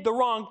 did the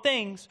wrong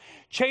things,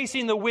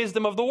 chasing the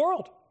wisdom of the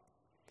world.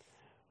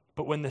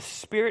 But when the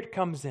Spirit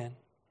comes in,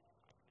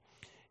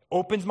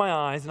 opens my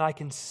eyes, and I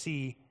can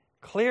see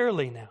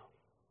clearly now.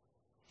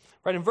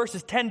 Right, in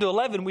verses 10 to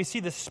 11, we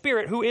see the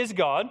Spirit, who is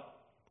God,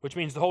 which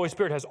means the Holy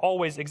Spirit has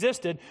always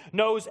existed,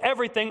 knows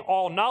everything,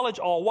 all knowledge,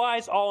 all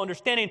wise, all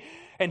understanding,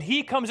 and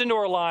He comes into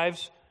our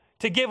lives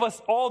to give us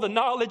all the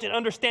knowledge and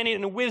understanding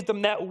and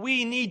wisdom that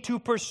we need to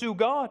pursue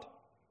God.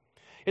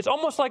 It's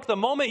almost like the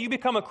moment you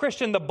become a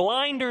Christian, the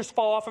blinders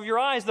fall off of your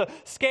eyes, the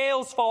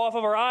scales fall off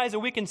of our eyes,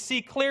 and we can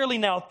see clearly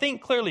now, think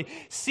clearly,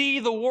 see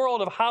the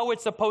world of how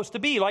it's supposed to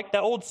be, like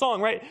that old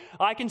song, right?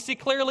 I can see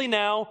clearly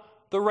now,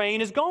 the rain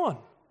is gone.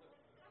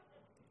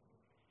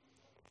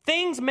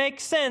 Things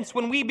make sense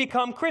when we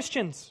become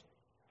Christians.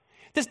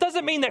 This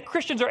doesn't mean that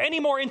Christians are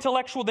any more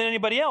intellectual than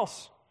anybody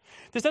else.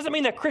 This doesn't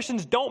mean that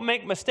Christians don't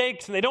make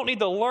mistakes and they don't need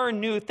to learn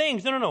new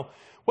things. No.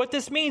 What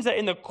this means is that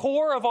in the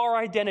core of our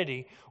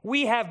identity,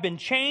 we have been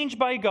changed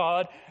by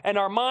God and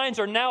our minds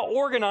are now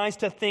organized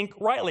to think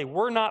rightly.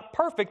 We're not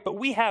perfect, but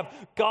we have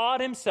God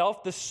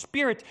Himself, the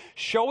Spirit,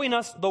 showing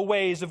us the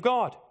ways of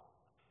God.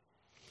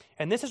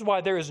 And this is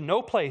why there is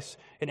no place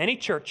in any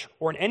church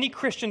or in any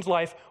Christian's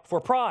life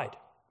for pride.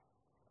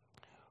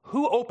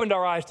 Who opened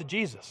our eyes to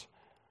Jesus?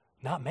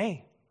 Not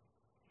me.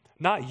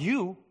 Not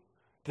you.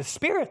 The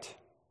Spirit.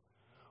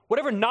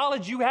 Whatever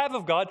knowledge you have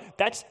of God,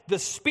 that's the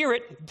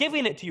Spirit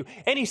giving it to you.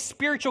 Any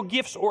spiritual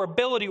gifts or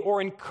ability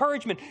or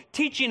encouragement,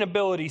 teaching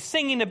ability,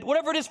 singing,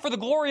 whatever it is for the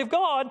glory of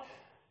God,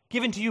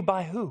 given to you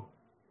by who?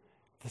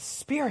 The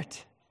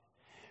Spirit.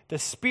 The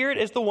Spirit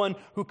is the one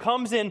who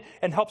comes in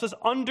and helps us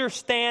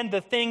understand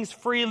the things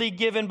freely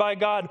given by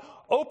God,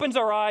 opens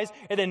our eyes,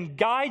 and then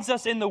guides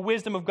us in the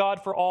wisdom of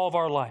God for all of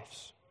our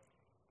lives.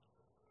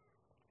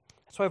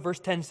 That's why verse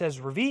 10 says,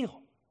 reveal.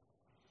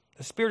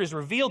 The Spirit is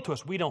revealed to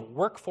us. We don't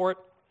work for it.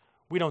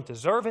 We don't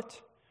deserve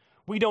it.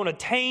 We don't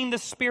attain the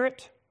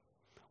Spirit.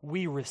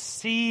 We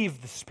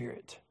receive the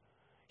Spirit.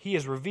 He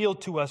is revealed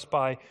to us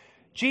by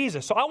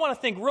Jesus. So I want to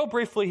think real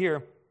briefly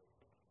here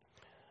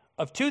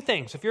of two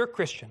things, if you're a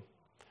Christian,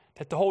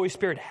 that the Holy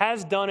Spirit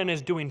has done and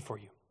is doing for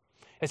you,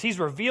 as He's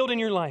revealed in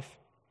your life.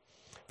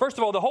 First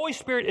of all, the Holy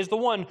Spirit is the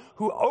one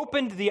who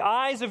opened the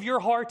eyes of your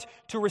heart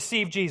to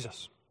receive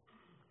Jesus.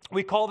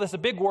 We call this a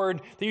big word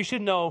that you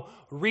should know,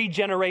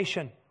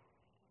 regeneration.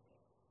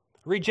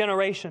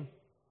 Regeneration.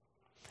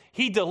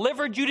 He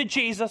delivered you to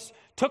Jesus,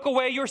 took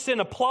away your sin,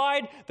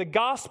 applied the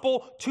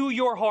gospel to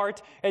your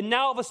heart, and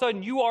now all of a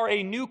sudden you are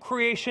a new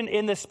creation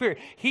in the Spirit.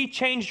 He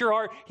changed your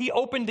heart. He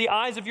opened the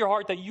eyes of your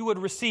heart that you would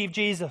receive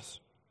Jesus.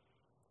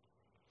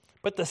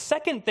 But the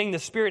second thing the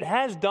Spirit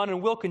has done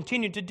and will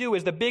continue to do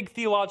is the big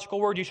theological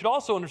word you should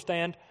also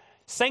understand,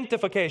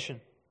 sanctification.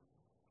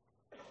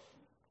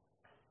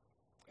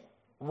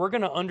 We're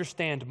going to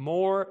understand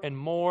more and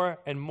more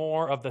and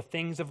more of the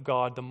things of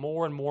God the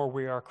more and more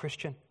we are a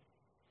Christian.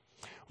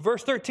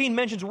 Verse 13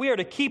 mentions we are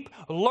to keep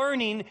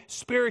learning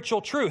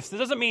spiritual truths. This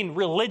doesn't mean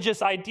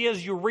religious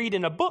ideas you read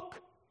in a book.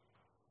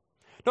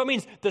 No, it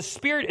means the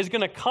Spirit is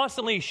going to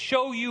constantly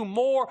show you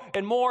more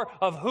and more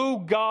of who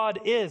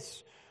God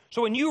is.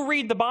 So when you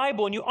read the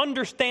Bible and you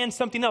understand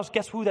something else,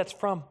 guess who that's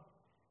from?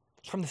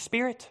 It's from the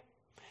Spirit.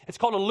 It's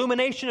called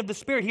illumination of the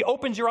Spirit. He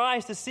opens your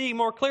eyes to see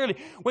more clearly.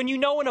 When you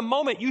know in a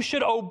moment you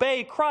should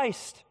obey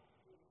Christ,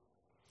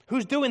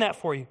 who's doing that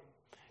for you?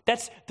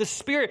 That's the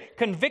Spirit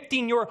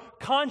convicting your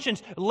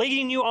conscience,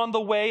 leading you on the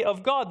way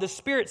of God. The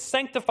Spirit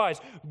sanctifies,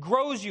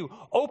 grows you,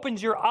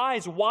 opens your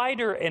eyes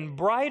wider and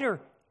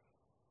brighter.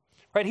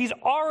 Right? He's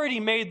already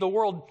made the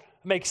world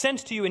make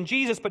sense to you in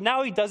Jesus, but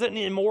now He does it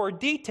in more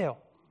detail.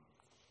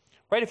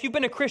 Right? If you've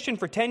been a Christian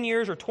for 10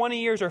 years or 20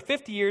 years or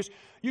 50 years,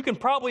 you can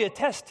probably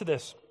attest to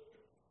this.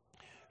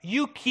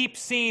 You keep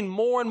seeing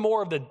more and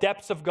more of the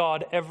depths of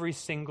God every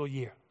single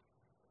year.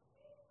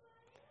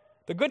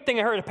 The good thing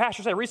I heard a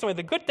pastor say recently,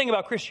 the good thing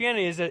about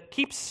Christianity is it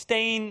keeps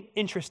staying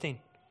interesting.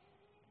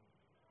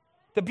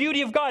 The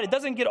beauty of God, it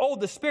doesn't get old.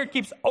 The Spirit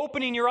keeps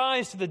opening your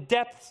eyes to the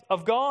depths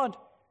of God.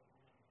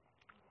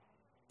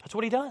 That's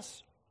what He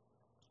does.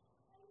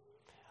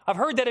 I've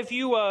heard that if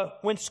you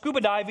went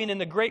scuba diving in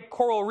the Great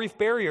Coral Reef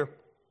Barrier,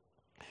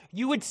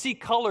 you would see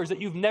colors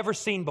that you've never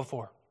seen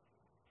before.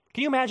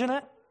 Can you imagine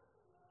that?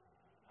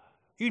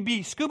 You'd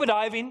be scuba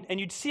diving and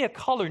you'd see a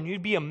color and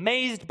you'd be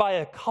amazed by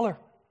a color,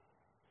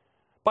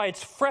 by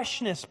its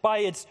freshness, by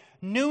its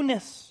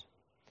newness.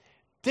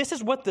 This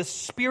is what the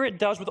Spirit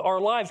does with our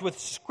lives, with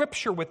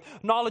Scripture, with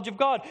knowledge of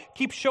God.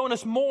 Keeps showing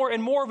us more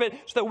and more of it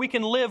so that we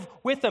can live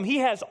with Him. He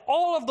has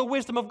all of the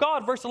wisdom of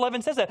God. Verse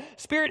 11 says that.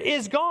 Spirit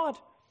is God.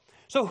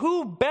 So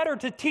who better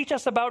to teach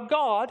us about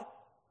God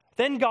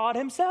than God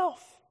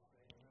Himself?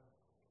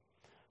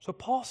 So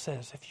Paul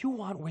says, if you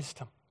want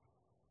wisdom,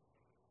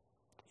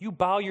 you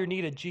bow your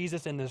knee to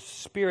Jesus and the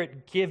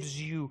Spirit gives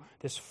you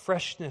this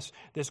freshness,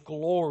 this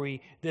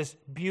glory, this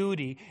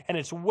beauty, and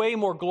it's way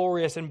more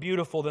glorious and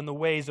beautiful than the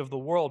ways of the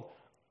world.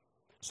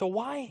 So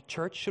why,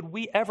 church, should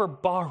we ever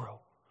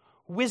borrow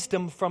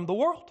wisdom from the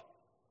world?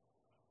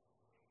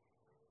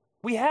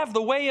 We have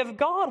the way of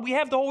God. We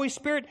have the Holy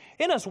Spirit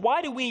in us.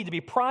 Why do we need to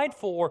be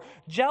prideful or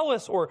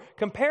jealous or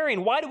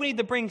comparing? Why do we need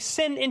to bring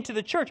sin into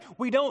the church?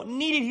 We don't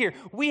need it here.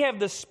 We have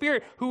the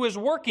Spirit who is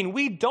working.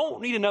 We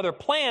don't need another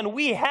plan.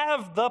 We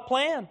have the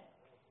plan.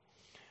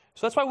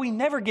 So that's why we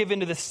never give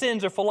into the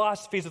sins or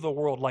philosophies of the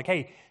world. Like,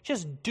 hey,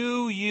 just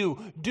do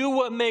you. Do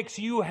what makes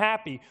you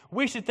happy.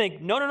 We should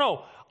think,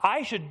 no.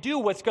 I should do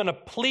what's going to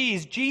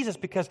please Jesus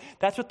because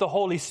that's what the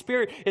Holy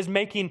Spirit is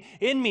making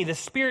in me. The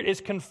Spirit is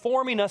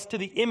conforming us to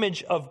the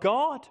image of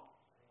God.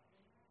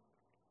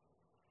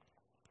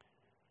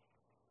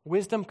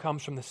 Wisdom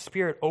comes from the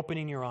Spirit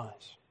opening your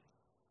eyes.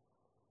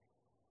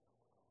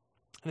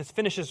 And this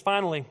finishes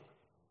finally,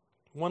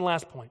 one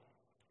last point.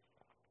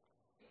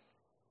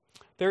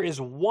 There is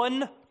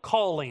one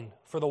calling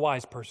for the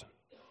wise person.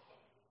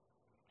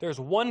 There's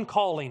one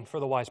calling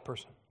for the wise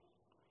person.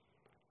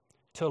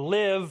 To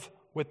live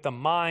with the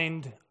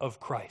mind of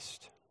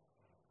Christ.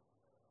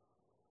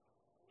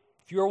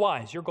 If you're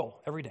wise, your goal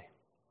every day,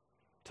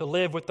 to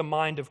live with the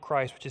mind of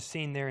Christ, which is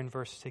seen there in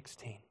verse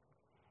 16.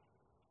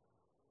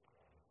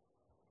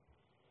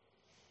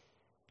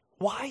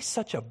 Why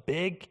such a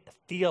big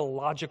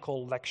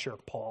theological lecture,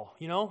 Paul?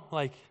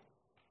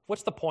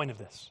 What's the point of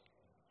this?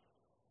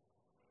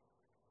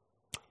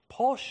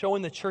 Paul's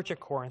showing the church at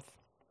Corinth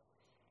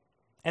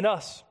and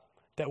us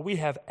that we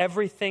have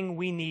everything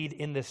we need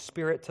in the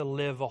Spirit to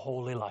live a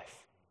holy life.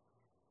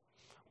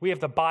 We have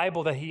the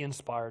Bible that He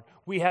inspired.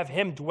 We have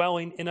Him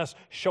dwelling in us,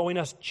 showing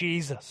us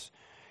Jesus.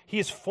 He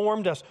has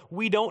formed us.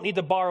 We don't need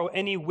to borrow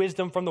any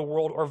wisdom from the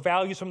world or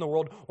values from the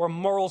world or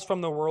morals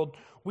from the world.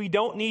 We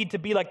don't need to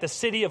be like the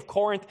city of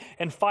Corinth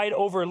and fight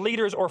over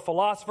leaders or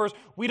philosophers.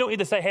 We don't need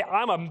to say, hey,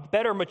 I'm a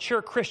better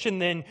mature Christian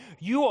than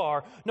you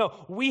are. No,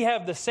 we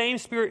have the same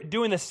Spirit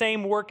doing the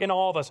same work in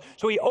all of us.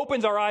 So He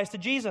opens our eyes to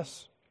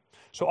Jesus.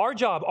 So our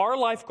job, our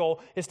life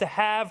goal is to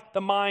have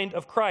the mind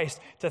of Christ,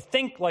 to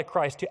think like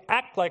Christ, to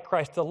act like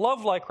Christ, to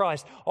love like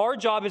Christ. Our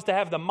job is to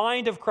have the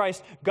mind of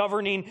Christ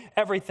governing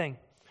everything.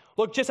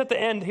 Look just at the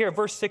end here,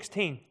 verse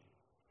 16.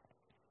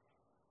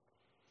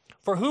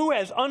 For who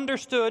has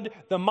understood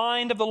the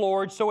mind of the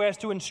Lord so as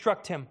to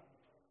instruct him?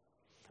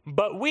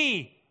 But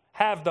we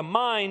have the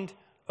mind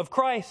of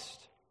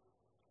Christ.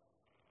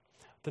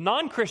 The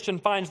non-Christian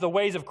finds the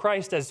ways of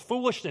Christ as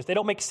foolishness. They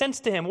don't make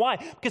sense to him. Why?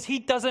 Because he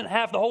doesn't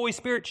have the Holy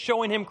Spirit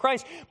showing him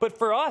Christ. But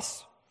for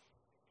us,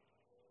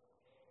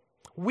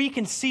 we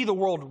can see the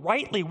world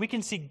rightly. We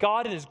can see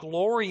God in His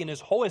glory and His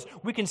holiness.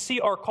 We can see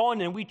our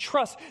calling, and we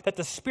trust that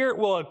the Spirit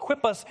will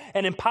equip us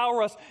and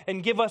empower us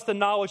and give us the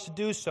knowledge to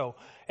do so.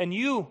 And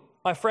you,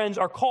 my friends,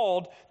 are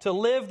called to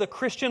live the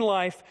Christian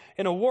life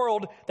in a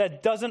world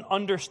that doesn't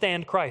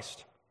understand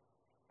Christ.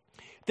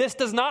 This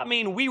does not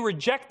mean we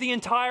reject the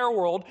entire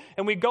world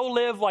and we go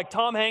live like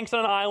Tom Hanks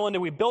on an island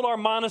and we build our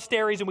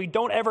monasteries and we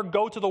don't ever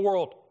go to the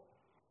world.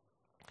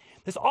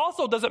 This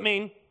also doesn't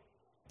mean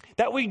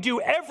that we do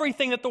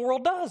everything that the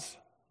world does.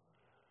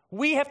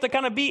 We have to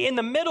kind of be in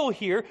the middle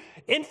here,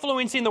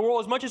 influencing the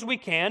world as much as we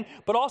can,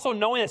 but also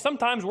knowing that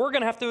sometimes we're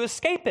going to have to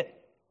escape it.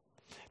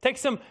 Take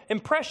some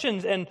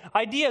impressions and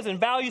ideas and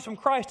values from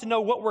Christ to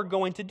know what we're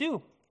going to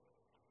do.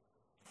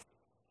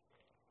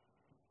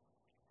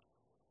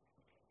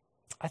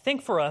 I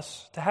think for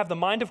us to have the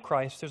mind of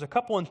Christ, there's a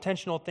couple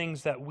intentional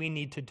things that we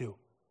need to do.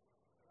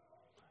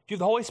 You have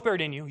the Holy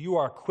Spirit in you. You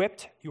are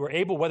equipped. You are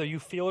able, whether you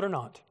feel it or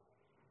not.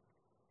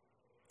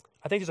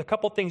 I think there's a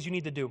couple things you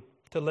need to do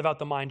to live out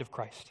the mind of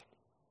Christ.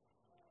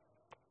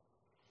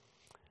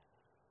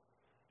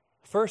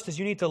 First is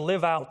you need to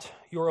live out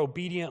your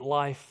obedient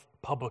life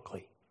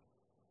publicly.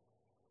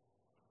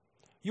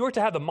 You are to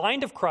have the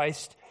mind of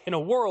Christ in a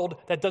world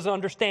that doesn't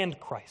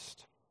understand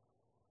Christ.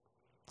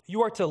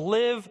 You are to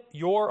live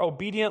your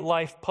obedient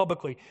life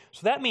publicly.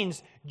 So that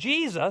means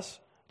Jesus,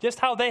 just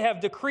how they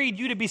have decreed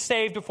you to be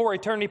saved before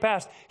eternity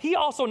past, He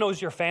also knows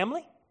your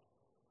family.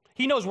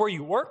 He knows where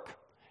you work.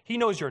 He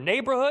knows your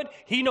neighborhood.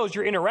 He knows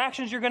your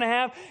interactions you're going to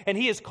have. And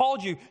He has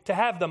called you to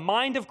have the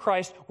mind of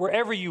Christ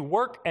wherever you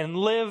work and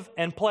live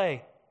and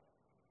play.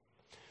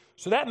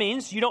 So that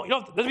means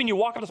doesn't mean you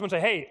walk up to someone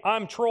and say, hey,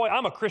 I'm Troy,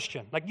 I'm a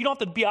Christian. Like, you don't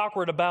have to be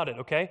awkward about it,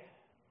 okay?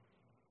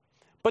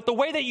 But the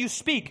way that you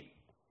speak,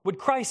 would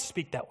Christ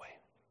speak that way?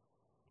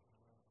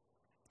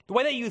 The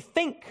way that you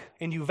think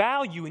and you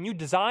value and you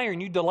desire and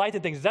you delight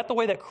in things, is that the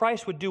way that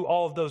Christ would do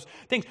all of those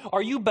things?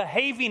 Are you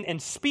behaving and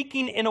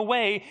speaking in a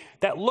way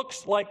that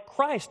looks like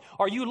Christ?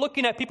 Are you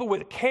looking at people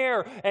with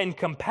care and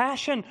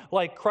compassion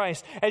like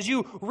Christ? As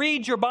you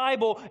read your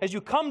Bible, as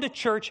you come to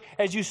church,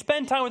 as you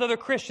spend time with other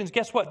Christians,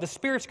 guess what? The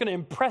Spirit's going to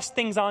impress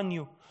things on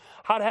you.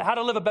 How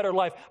to live a better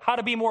life, how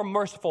to be more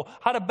merciful,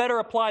 how to better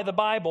apply the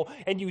Bible.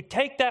 And you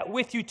take that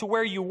with you to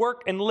where you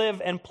work and live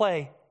and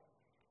play.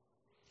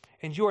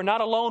 And you are not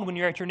alone when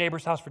you're at your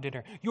neighbor's house for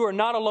dinner. You are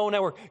not alone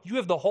at work. You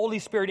have the Holy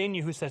Spirit in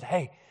you who says,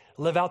 hey,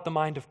 live out the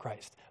mind of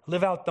Christ.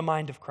 Live out the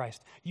mind of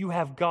Christ. You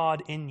have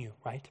God in you,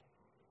 right?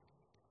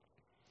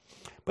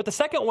 But the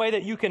second way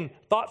that you can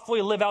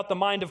thoughtfully live out the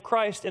mind of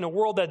Christ in a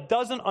world that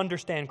doesn't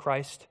understand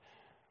Christ,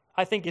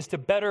 I think, is to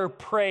better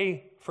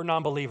pray for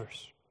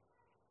non-believers.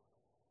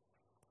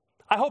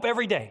 I hope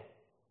every day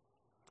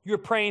you're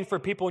praying for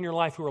people in your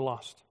life who are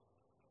lost.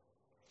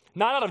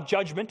 Not out of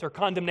judgment or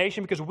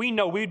condemnation, because we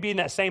know we'd be in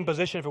that same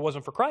position if it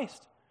wasn't for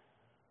Christ.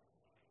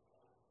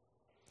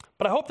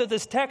 But I hope that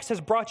this text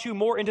has brought you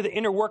more into the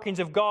inner workings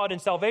of God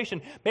and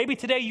salvation. Maybe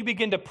today you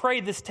begin to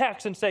pray this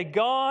text and say,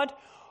 God,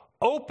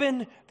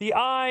 open the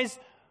eyes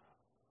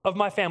of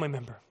my family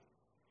member.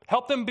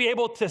 Help them be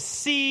able to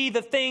see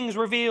the things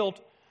revealed.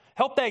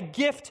 Help that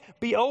gift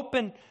be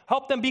open.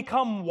 Help them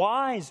become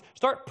wise.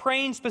 Start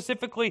praying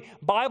specifically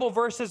Bible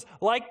verses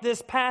like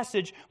this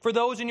passage for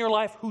those in your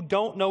life who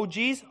don't know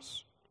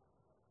Jesus.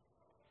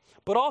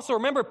 But also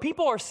remember,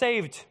 people are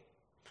saved.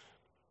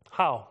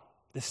 How?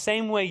 The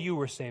same way you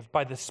were saved,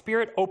 by the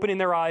Spirit opening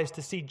their eyes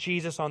to see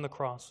Jesus on the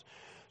cross.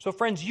 So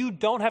friends, you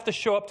don't have to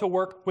show up to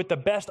work with the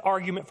best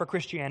argument for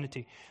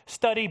Christianity.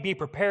 Study, be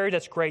prepared,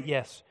 that's great,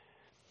 yes.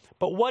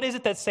 But what is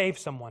it that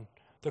saves someone?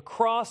 The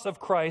cross of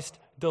Christ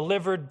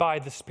delivered by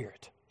the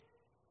Spirit.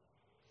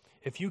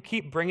 If you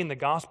keep bringing the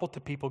gospel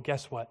to people,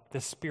 guess what?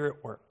 The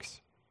Spirit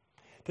works.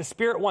 The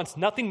Spirit wants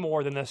nothing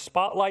more than the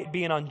spotlight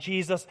being on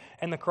Jesus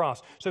and the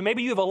cross. So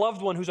maybe you have a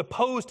loved one who's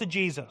opposed to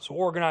Jesus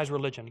or organized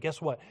religion.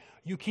 Guess what?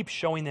 You keep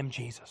showing them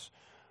Jesus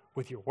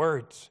with your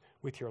words,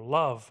 with your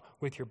love,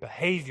 with your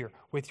behavior,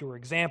 with your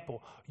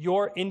example.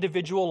 Your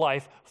individual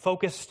life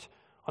focused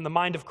on the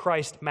mind of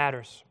Christ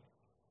matters.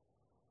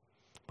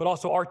 but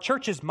also our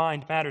church's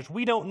mind matters.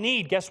 We don't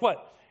need, guess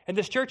what? In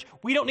this church,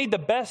 we don't need the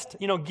best,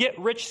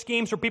 get-rich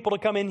schemes for people to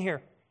come in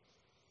here.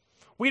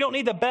 We don't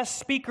need the best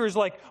speakers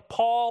like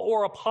Paul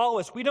or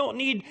Apollos. We don't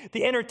need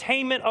the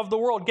entertainment of the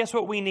world. Guess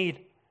what we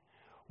need?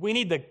 We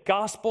need the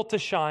gospel to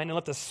shine and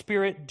let the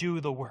Spirit do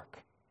the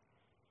work.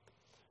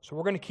 So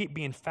we're going to keep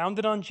being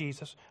founded on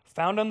Jesus,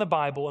 found on the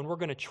Bible, and we're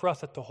going to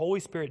trust that the Holy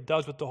Spirit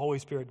does what the Holy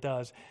Spirit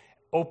does.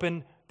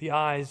 Open the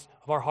eyes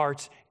of our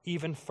hearts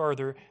even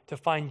further to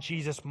find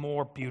Jesus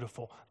more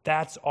beautiful.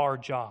 That's our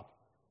job.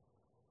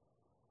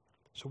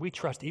 So we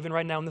trust, even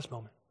right now in this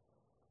moment,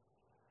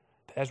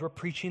 that as we're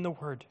preaching the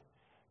Word,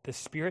 the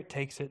Spirit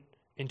takes it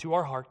into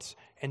our hearts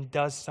and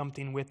does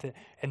something with it.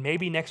 And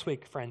maybe next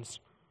week, friends,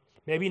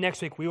 maybe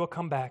next week we will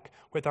come back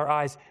with our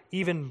eyes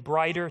even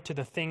brighter to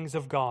the things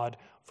of God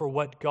for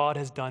what God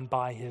has done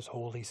by His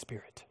Holy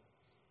Spirit.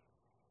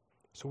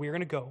 So we are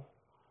going to go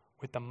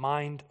with the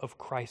mind of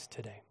Christ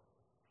today.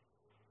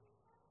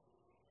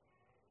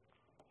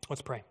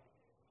 Let's pray.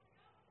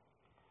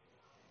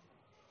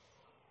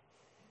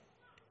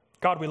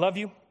 God, we love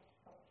you.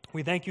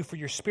 We thank you for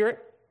your Spirit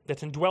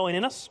that's indwelling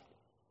in us.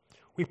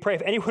 We pray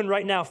if anyone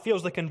right now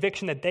feels the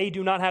conviction that they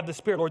do not have the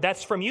Spirit, Lord,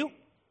 that's from you.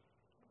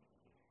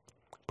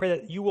 Pray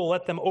that you will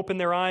let them open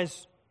their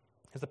eyes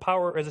as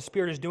the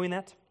Spirit is doing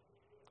that.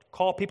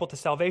 Call people to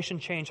salvation,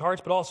 change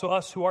hearts, but also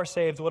us who are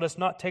saved. Let us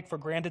not take for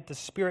granted the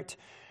Spirit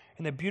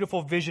and the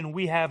beautiful vision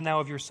we have now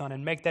of your Son,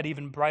 and make that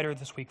even brighter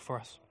this week for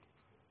us.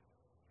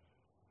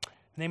 In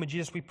the name of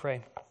Jesus we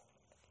pray.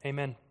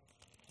 Amen.